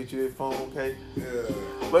 Let me go get you that phone, okay? Yeah.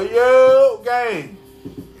 But yo, gang.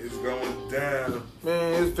 It's going down.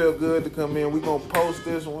 Man, it felt good to come in. We gonna post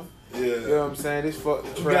this one. Yeah. You know what I'm saying? This fuck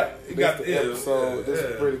the track. This episode. This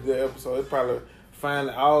is a pretty good episode. It's probably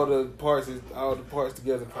finally all the parts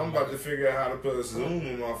together. I'm about to figure out how to put a Zoom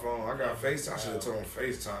on my phone. I got FaceTime. I should have told him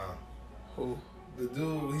FaceTime. Who? The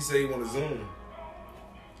dude, he said he want to Zoom.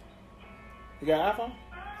 You got iPhone?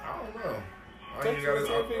 I don't know. I Text him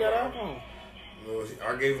if you got iPhone. Well,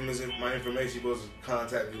 I gave him my information. He's supposed to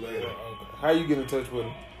contact me later. Okay. How you get in touch with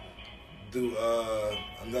him? Through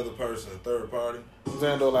another person, a third party. I'm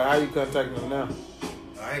saying though, like how you contacting him now?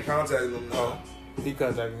 I ain't contacting him now. Oh, he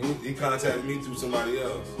contacting you? He contacted me through somebody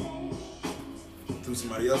else. Through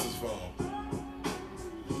somebody else's phone.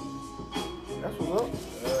 That's what's up.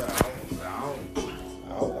 I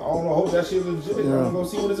don't know. I hope that shit legit. I'm gonna go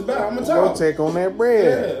see what it's about. I'm gonna talk. Go take on that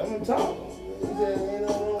bread. Yeah, I'm gonna talk.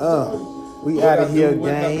 We out of here,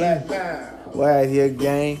 gang. We out of here,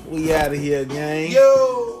 gang. We out of here, gang.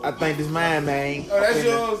 Yo! I think this mine, man. Oh, that's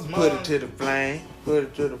yours? Put it to the flame. Put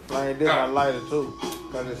it to the flame. This my lighter, too.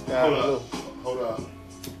 Because it's sky blue. Hold up.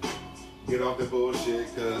 Get off that bullshit,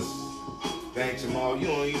 because dang, Jamal, you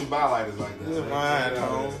don't even buy lighters like that. This is mine,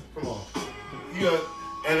 Tom. Come on.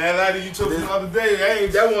 And that lighter you took the other day,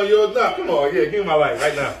 that one yours now. Come on, yeah, give me my light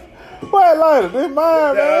right now. What lighter? This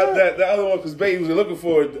mine, man. The other one, because baby was looking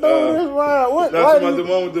for it. This mine. What lighter? The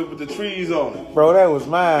one with the trees on it. Bro, that was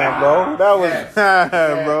mine, bro. That was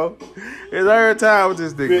mine, bro. It's every time with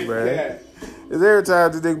this nigga, bro. It's every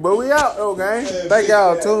time with this nigga. But we out, though, gang. Thank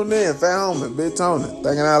y'all tuning in. Fat Homie, Big Tony.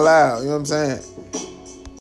 Thinking out loud. You know what I'm saying?